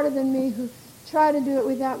smarter than me who try to do it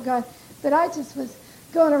without God. But I just was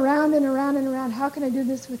going around and around and around. How can I do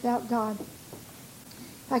this without God?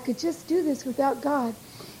 I could just do this without God.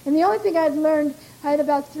 And the only thing I'd learned, I had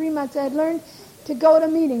about 3 months, I had learned to go to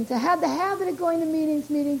meetings. I had the habit of going to meetings.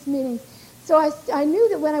 So I knew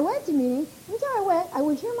that when I went to meetings, every time I went, I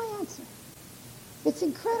would hear my answer. It's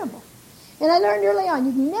incredible. And I learned early on,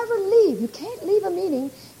 you never leave. You can't leave a meeting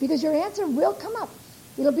because your answer will come up.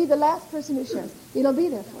 It'll be the last person who shares. It'll be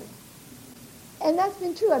there for you. And that's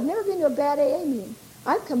been true. I've never been to a bad AA meeting.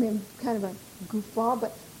 I've come in kind of a goofball,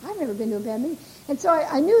 but I've never been to a bad meeting. And so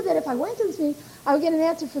I knew that if I went to this meeting, I would get an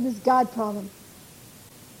answer for this God problem.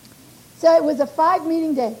 So it was a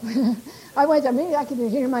 5-meeting day. I went to a meeting, I could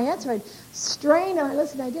hear my answer. I'd strain and I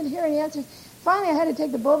listened. I didn't hear any answers. Finally, I had to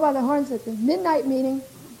take the bull by the horns at the midnight meeting.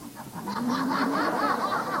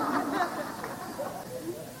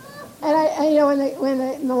 And you know,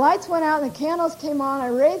 when the lights went out and the candles came on, I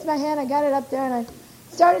raised my hand, I got it up there, and I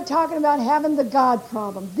started talking about having the God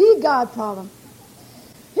problem. The God problem.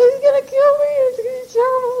 He's going to kill me. It's going to be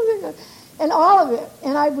terrible. And all of it.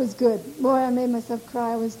 And I was good. Boy, I made myself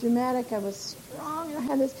cry. I was dramatic. I was strong. I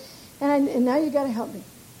had this. And now you got to help me.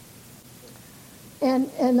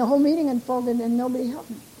 And the whole meeting unfolded, and nobody helped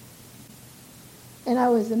me. And I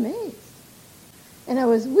was amazed. And I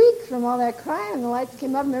was weak from all that crying, and the lights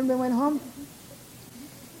came up, and everybody went home.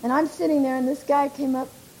 And I'm sitting there, and this guy came up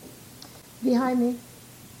behind me.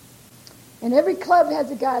 And every club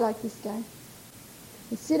has a guy like this guy.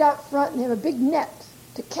 They sit out front, and they have a big net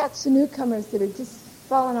to catch the newcomers that are just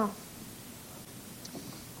falling off.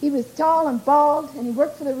 He was tall and bald, and he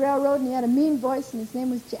worked for the railroad, and he had a mean voice, and his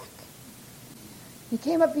name was Jack. He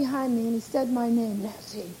came up behind me, and he said my name,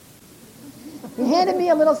 Nancy. He handed me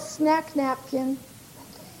a little snack napkin,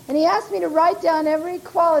 and he asked me to write down every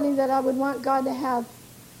quality that I would want God to have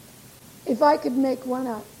if I could make one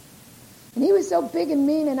up. And he was so big and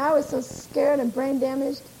mean, and I was so scared and brain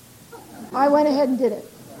damaged, I went ahead and did it.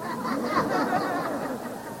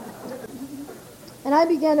 And I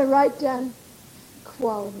began to write down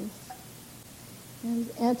qualities and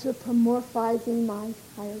anthropomorphizing my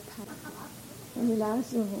higher power. And the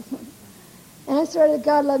last one. And I started,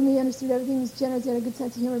 God loved me, understood everything, was generous, had a good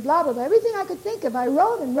sense of humor, blah, blah, blah. Everything I could think of, I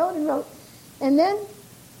wrote and wrote and wrote. And then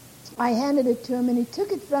I handed it to him, and he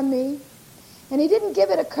took it from me, and he didn't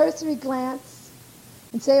give it a cursory glance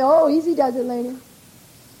and say, oh, easy does it, lady.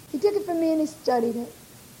 He took it from me, and he studied it.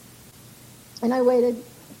 And I waited.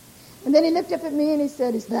 And then he looked up at me, and he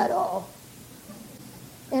said, is that all?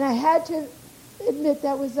 And I had to admit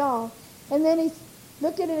that was all. And then he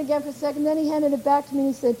looked at it again for a second, then he handed it back to me, and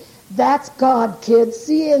he said, that's God, kids.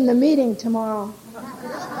 See you in the meeting tomorrow.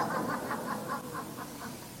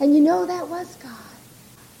 And you know, that was God.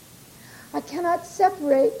 I cannot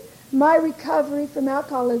separate my recovery from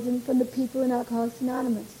alcoholism from the people in Alcoholics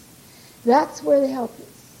Anonymous. That's where the help is.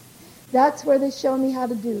 That's where they show me how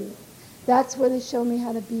to do it. That's where they show me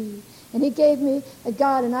how to be. And he gave me a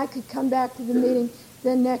God, and I could come back to the meeting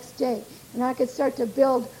the next day. And I could start to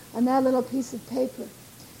build on that little piece of paper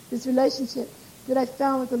this relationship that I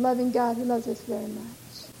found with a loving God who loves us very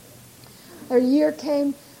much. A year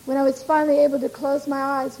came when I was finally able to close my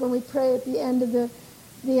eyes when we pray at the end of the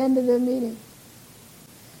meeting.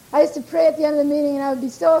 I used to pray at the end of the meeting, and I would be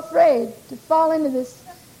so afraid to fall into this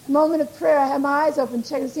moment of prayer. I had my eyes open,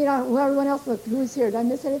 checking to see how everyone else looked. Who was here? Did I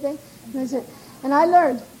miss anything? And I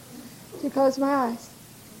learned to close my eyes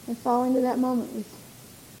and fall into that moment with you.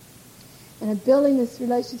 And I'm building this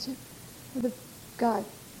relationship with a God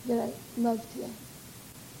that I love today.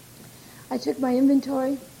 I took my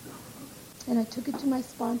inventory, and I took it to my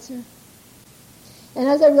sponsor. And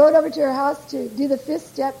as I rode over to her house to do the 5th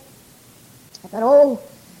step, I thought, oh,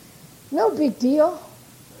 no big deal.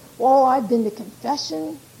 Oh, I've been to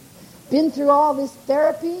confession, been through all this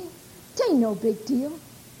therapy. It ain't no big deal.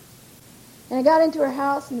 And I got into her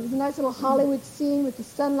house, and it was a nice little Hollywood scene with the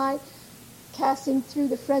sunlight casting through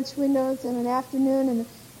the French windows in an afternoon, and the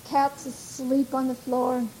cat's asleep on the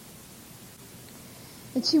floor.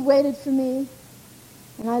 And she waited for me,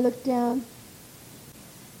 and I looked down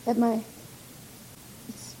at my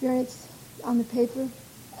experience on the paper,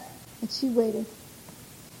 and she waited.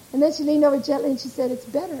 And then she leaned over gently and she said, "It's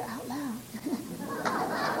better out loud."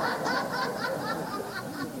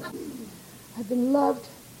 I've been loved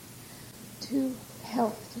to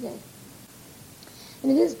health today.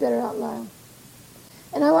 And it is better out loud.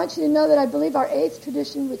 And I want you to know that I believe our 8th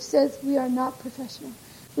tradition, which says we are not professional,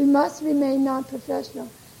 we must remain non-professional,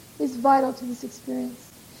 is vital to this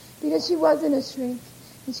experience. Because she wasn't a shrink,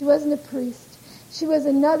 and she wasn't a priest. She was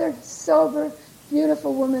another sober,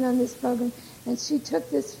 beautiful woman on this program, and she took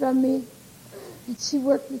this from me, and she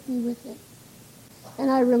worked with me with it.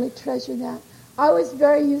 And I really treasure that. I was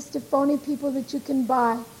very used to phony people that you can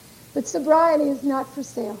buy, but sobriety is not for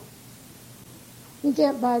sale. You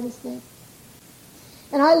can't buy this thing.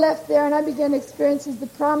 And I left there, and I began to experience the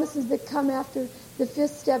promises that come after the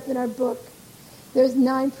 5th step in our book. There's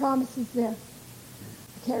 9 promises there.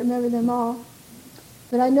 I can't remember them all.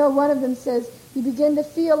 But I know one of them says, you begin to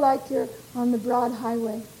feel like you're on the broad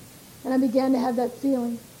highway. And I began to have that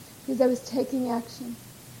feeling because I was taking action.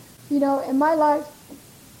 You know, and my life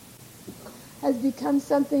has become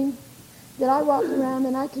something that I walk around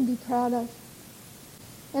and I can be proud of.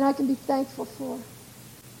 And I can be thankful for.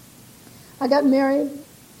 I got married.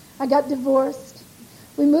 I got divorced.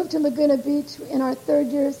 We moved to Laguna Beach in our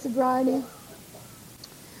 3rd year of sobriety.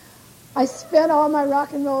 I spent all my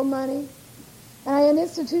rock and roll money. And I had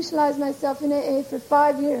institutionalized myself in AA for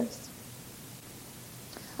 5 years.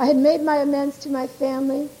 I had made my amends to my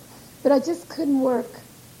family, but I just couldn't work.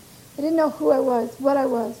 I didn't know who I was, what I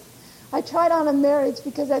was. I tried on a marriage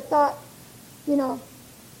because I thought, you know,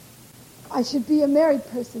 I should be a married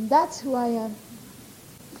person. That's who I am.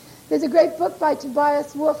 There's a great book by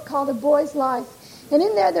Tobias Wolff called A Boy's Life. And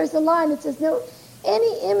in there's a line that says, "No,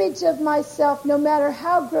 any image of myself, no matter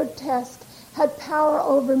how grotesque, had power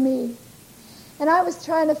over me." And I was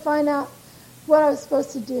trying to find out what I was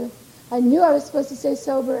supposed to do. I knew I was supposed to stay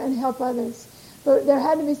sober and help others. But there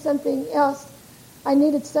had to be something else. I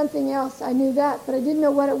needed something else. I knew that, but I didn't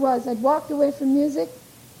know what it was. I'd walked away from music,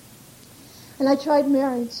 and I tried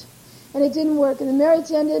marriage. And it didn't work. And the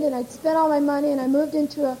marriage ended, and I'd spent all my money, and I moved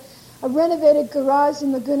into a renovated garage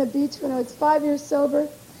in Laguna Beach when I was 5 years sober.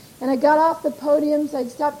 And I got off the podiums.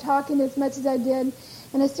 I'd stopped talking as much as I did.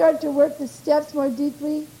 And I started to work the steps more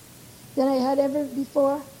deeply than I had ever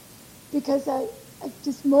before, because I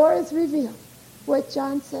just more is revealed. What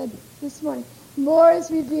John said this morning, more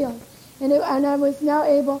is revealed, and I was now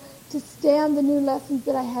able to stand the new lessons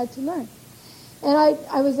that I had to learn. And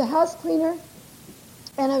I was a house cleaner,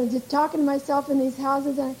 and I was just talking to myself in these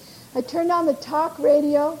houses, and I turned on the talk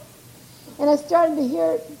radio, and I started to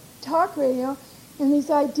hear talk radio and these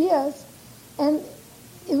ideas, and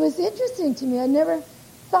it was interesting to me. I never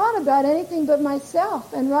thought about anything but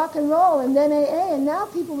myself and rock and roll and then AA, and now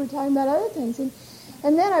people were talking about other things.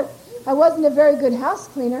 And then I wasn't a very good house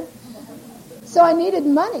cleaner, so I needed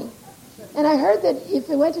money. And I heard that if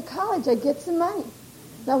I went to college, I'd get some money.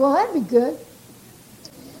 I thought, well, that'd be good.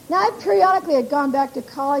 Now, I periodically had gone back to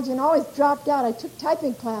college and always dropped out. I took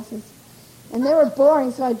typing classes, and they were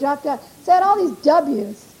boring, so I dropped out. So I had all these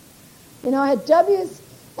W's. You know, I had W's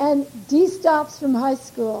and D stops from high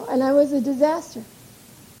school, and I was a disaster.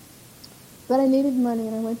 But I needed money,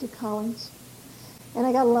 and I went to college. And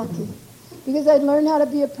I got lucky. Because I'd learned how to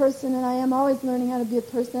be a person, and I am always learning how to be a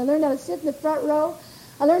person. I learned how to sit in the front row.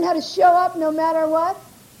 I learned how to show up no matter what.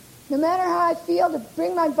 No matter how I feel, to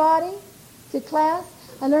bring my body to class.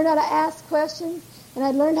 I learned how to ask questions, and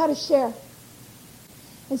I learned how to share.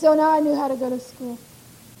 And so now I knew how to go to school.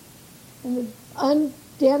 And the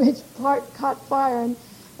undamaged part caught fire, and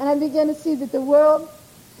I began to see that the world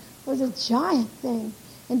was a giant thing.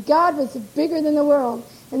 And God was bigger than the world.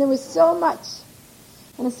 And there was so much.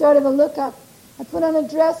 And I started to look up. I put on a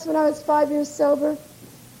dress when I was 5 years sober.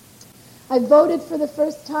 I voted for the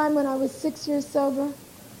first time when I was 6 years sober.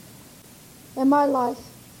 And my life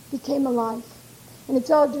became a life. And it's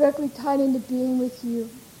all directly tied into being with you.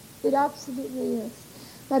 It absolutely is.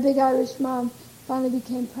 My big Irish mom finally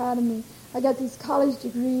became proud of me. I got these college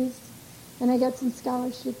degrees, and I got some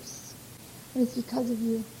scholarships, and it's because of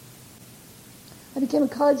you. I became a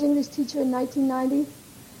college English teacher in 1990,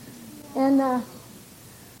 and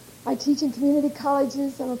I teach in community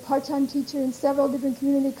colleges. I'm a part-time teacher in several different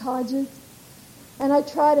community colleges, and I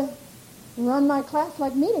try to run my class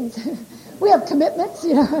like meetings. We have commitments,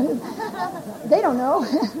 you know. They don't know.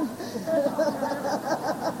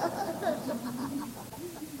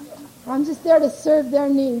 I'm just there to serve their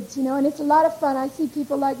needs, you know, and it's a lot of fun. I see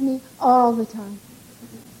people like me all the time.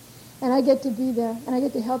 And I get to be there, and I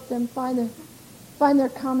get to help them find their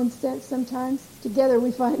common sense sometimes. Together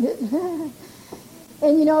we find it.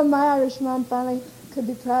 And, you know, my Irish mom finally could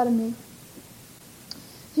be proud of me.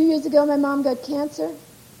 A few years ago, my mom got cancer.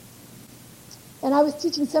 And I was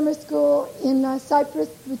teaching summer school in Cypress,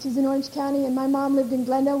 which is in Orange County, and my mom lived in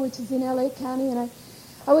Glendale, which is in L.A. County, and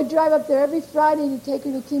I would drive up there every Friday to take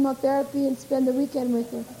her to chemotherapy and spend the weekend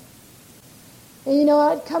with her. And, you know,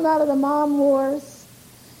 I'd come out of the mom wars,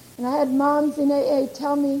 and I had moms in AA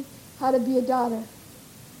tell me how to be a daughter,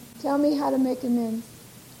 tell me how to make amends,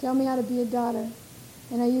 tell me how to be a daughter,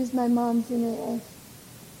 and I used my moms in AA.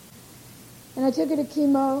 And I took her to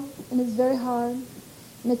chemo, and it was very hard.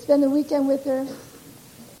 And I'd spend the weekend with her,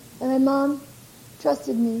 and my mom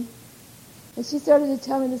trusted me. And she started to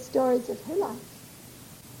tell me the stories of her life.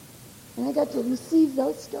 And I got to receive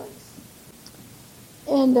those stories.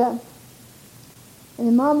 And the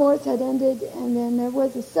mom wars had ended, and then there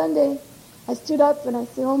was a Sunday. I stood up and I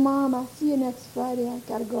said, "Oh, Mom, I'll see you next Friday. I've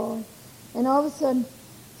got to go." And all of a sudden,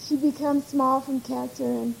 she becomes small from cancer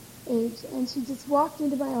and age, and she just walked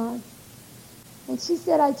into my arms. And she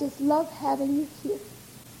said, "I just love having you here.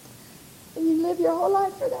 And you live your whole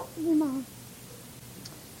life for that, your mom."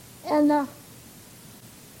 And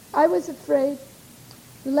I was afraid.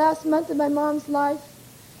 The last month of my mom's life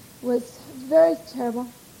was very terrible.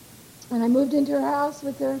 And I moved into her house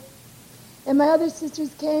with her. And my other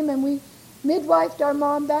sisters came, and we midwifed our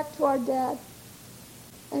mom back to our dad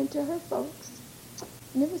and to her folks.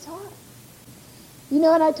 And it was hard. You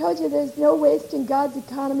know, and I told you there's no waste in God's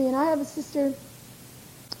economy. And I have a sister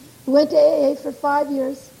who went to AA for 5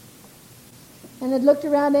 years. And had looked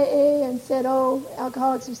around AA and said, "Oh,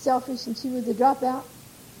 alcoholics are selfish," and she was a dropout.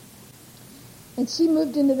 And she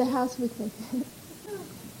moved into the house with me.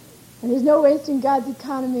 And there's no waste in God's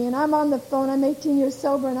economy. And I'm on the phone. I'm 18 years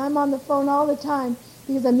sober, and I'm on the phone all the time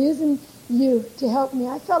because I'm using you to help me.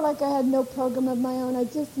 I felt like I had no program of my own. I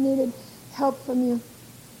just needed help from you.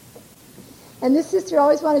 And this sister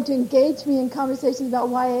always wanted to engage me in conversations about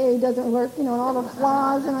why AA doesn't work, you know, and all the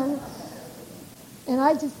flaws. And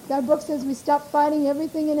our book says we stop fighting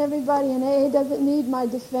everything and everybody, and AA doesn't need my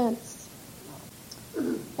defense.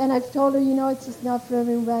 And I've told her, you know, it's just not for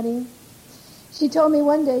everybody. She told me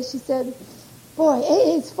one day, she said, "Boy,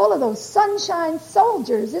 AA is full of those sunshine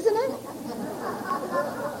soldiers, isn't it?"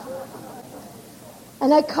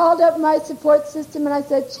 And I called up my support system, and I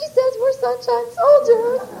said, "She says we're sunshine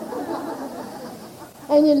soldiers."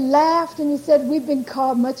 And you laughed, and you said, "We've been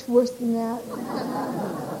called much worse than that."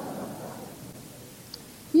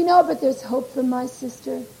 You know, but there's hope for my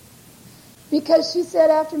sister. Because she said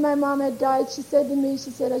after my mom had died, she said to me, she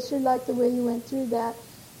said, "I sure like the way you went through that."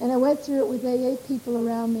 And I went through it with AA people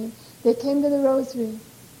around me. They came to the rosary.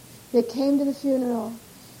 They came to the funeral.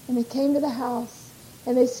 And they came to the house.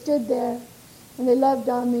 And they stood there. And they loved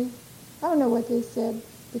on me. I don't know what they said,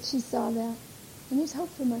 but she saw that. And there's hope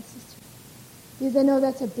for my sister. Because I know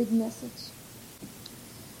that's a big message.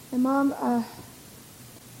 And Mom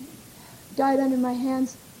died under my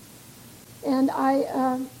hands, and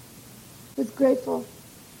I was grateful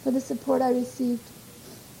for the support I received.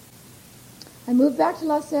 I moved back to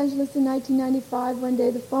Los Angeles in 1995. One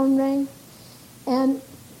day the phone rang, and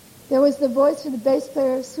there was the voice of the bass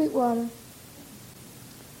player of Sweetwater.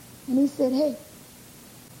 And he said, "Hey,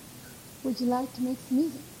 would you like to make some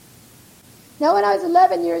music?" Now, when I was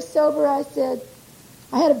 11 years sober, I said,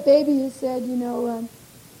 I had a baby who said, you know,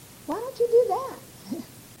 "Why don't you do that?"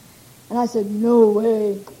 And I said, "No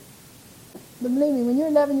way." But believe me, when you're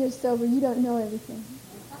 11 years sober, you don't know everything.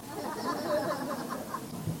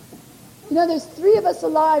 You know, there's 3 of us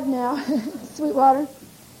alive now, Sweetwater,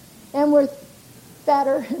 and we're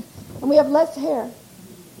fatter, and we have less hair.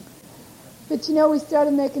 But you know, we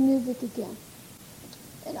started making music again.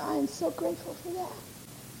 And I am so grateful for that.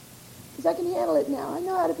 Because I can handle it now. I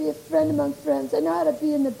know how to be a friend among friends. I know how to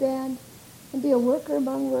be in the band and be a worker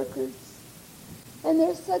among workers. And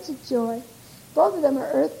there's such a joy. Both of them are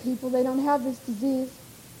earth people. They don't have this disease.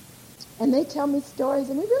 And they tell me stories,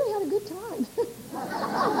 and we really had a good time.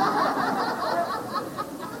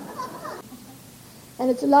 And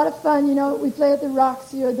it's a lot of fun. You know, we play at the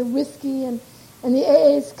Roxy or the Whiskey, and the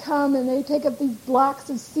AAs come, and they take up these blocks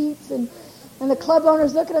of seats, and the club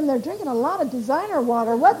owners look at them. They're drinking a lot of designer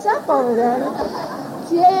water. What's up over there?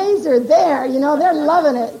 The AAs are there. You know, they're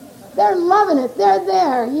loving it. They're loving it. They're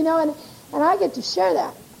there. You know, and I get to share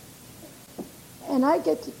that. And I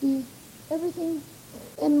get to be everything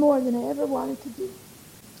and more than I ever wanted to be.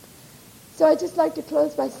 So I'd just like to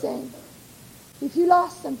close by saying, if you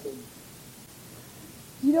lost something,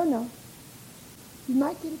 you don't know. You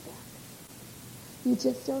might get it back. You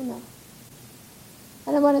just don't know.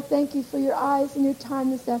 And I want to thank you for your eyes and your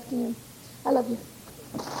time this afternoon. I love you.